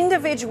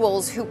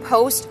 individuals who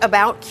post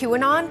about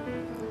QAnon,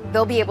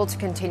 they'll be able to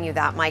continue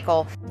that,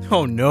 Michael.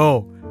 Oh,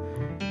 no.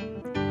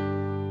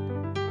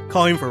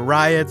 Calling for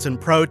riots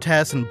and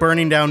protests and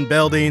burning down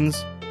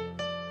buildings.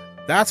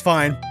 That's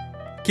fine.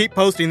 Keep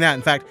posting that.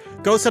 In fact,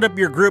 go set up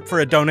your group for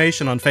a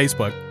donation on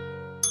Facebook.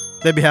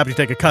 They'd be happy to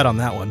take a cut on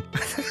that one.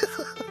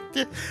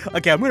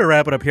 Okay, I'm going to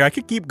wrap it up here. I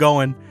could keep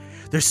going.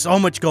 There's so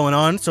much going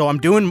on, so I'm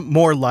doing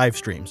more live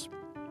streams.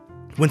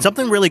 When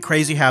something really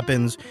crazy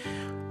happens,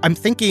 I'm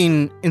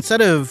thinking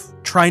instead of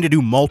trying to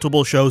do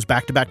multiple shows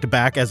back to back to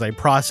back as I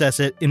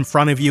process it in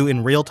front of you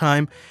in real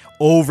time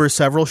over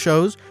several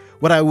shows,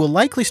 what I will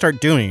likely start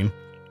doing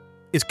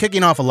is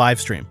kicking off a live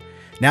stream.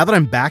 Now that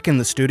I'm back in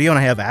the studio and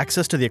I have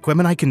access to the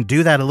equipment, I can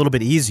do that a little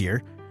bit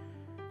easier.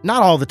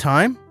 Not all the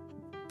time,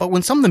 but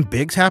when something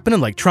big's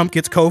happening, like Trump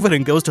gets COVID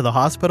and goes to the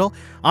hospital,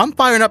 I'm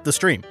firing up the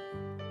stream.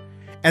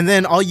 And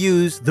then I'll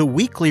use the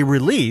weekly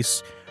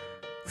release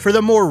for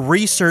the more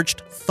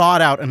researched,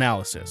 thought-out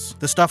analysis.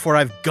 The stuff where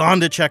I've gone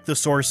to check the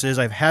sources,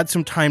 I've had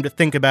some time to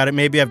think about it,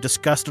 maybe I've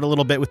discussed it a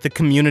little bit with the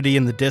community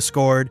in the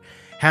Discord,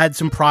 had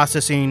some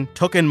processing,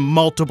 took in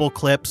multiple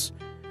clips,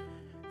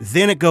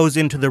 then it goes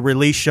into the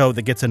release show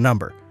that gets a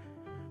number.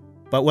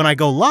 But when I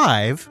go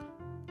live,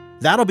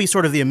 that'll be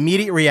sort of the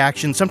immediate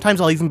reaction.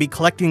 Sometimes I'll even be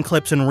collecting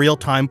clips in real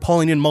time,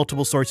 pulling in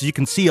multiple sources. You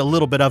can see a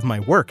little bit of my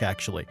work,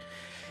 actually.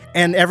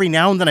 And every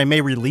now and then I may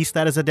release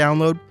that as a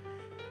download,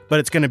 but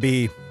it's going to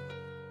be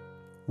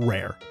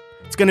rare.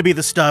 It's going to be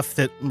the stuff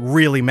that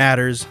really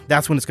matters.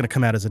 That's when it's going to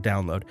come out as a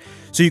download.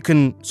 So you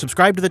can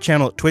subscribe to the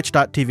channel at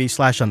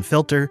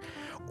twitch.tv/unfilter,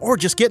 or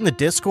just get in the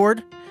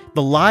Discord.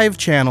 The live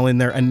channel in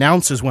there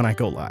announces when I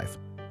go live.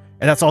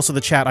 And that's also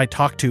the chat I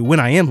talk to when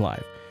I am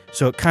live.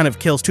 So it kind of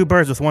kills two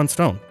birds with one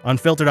stone.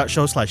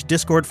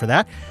 Unfilter.show/Discord for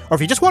that. Or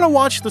if you just want to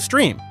watch the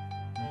stream,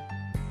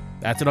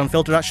 that's at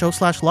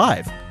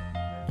unfilter.show/live.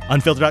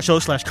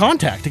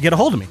 Unfilter.show/contact to get a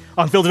hold of me.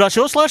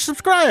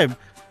 Unfilter.show/subscribe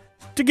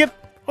to get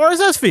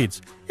RSS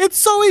feeds. It's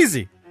so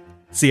easy.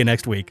 See you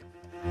next week.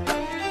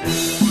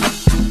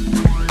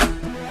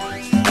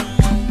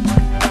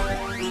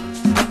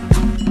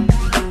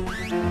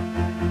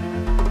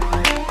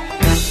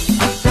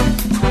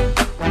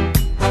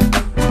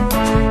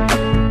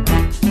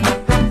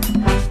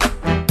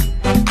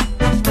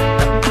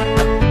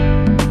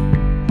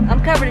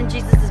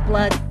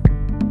 Blood.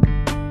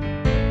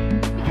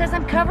 Because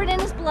I'm covered in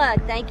his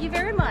blood. Thank you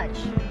very much.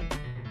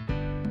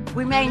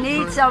 We may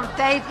need some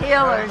faith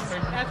healers.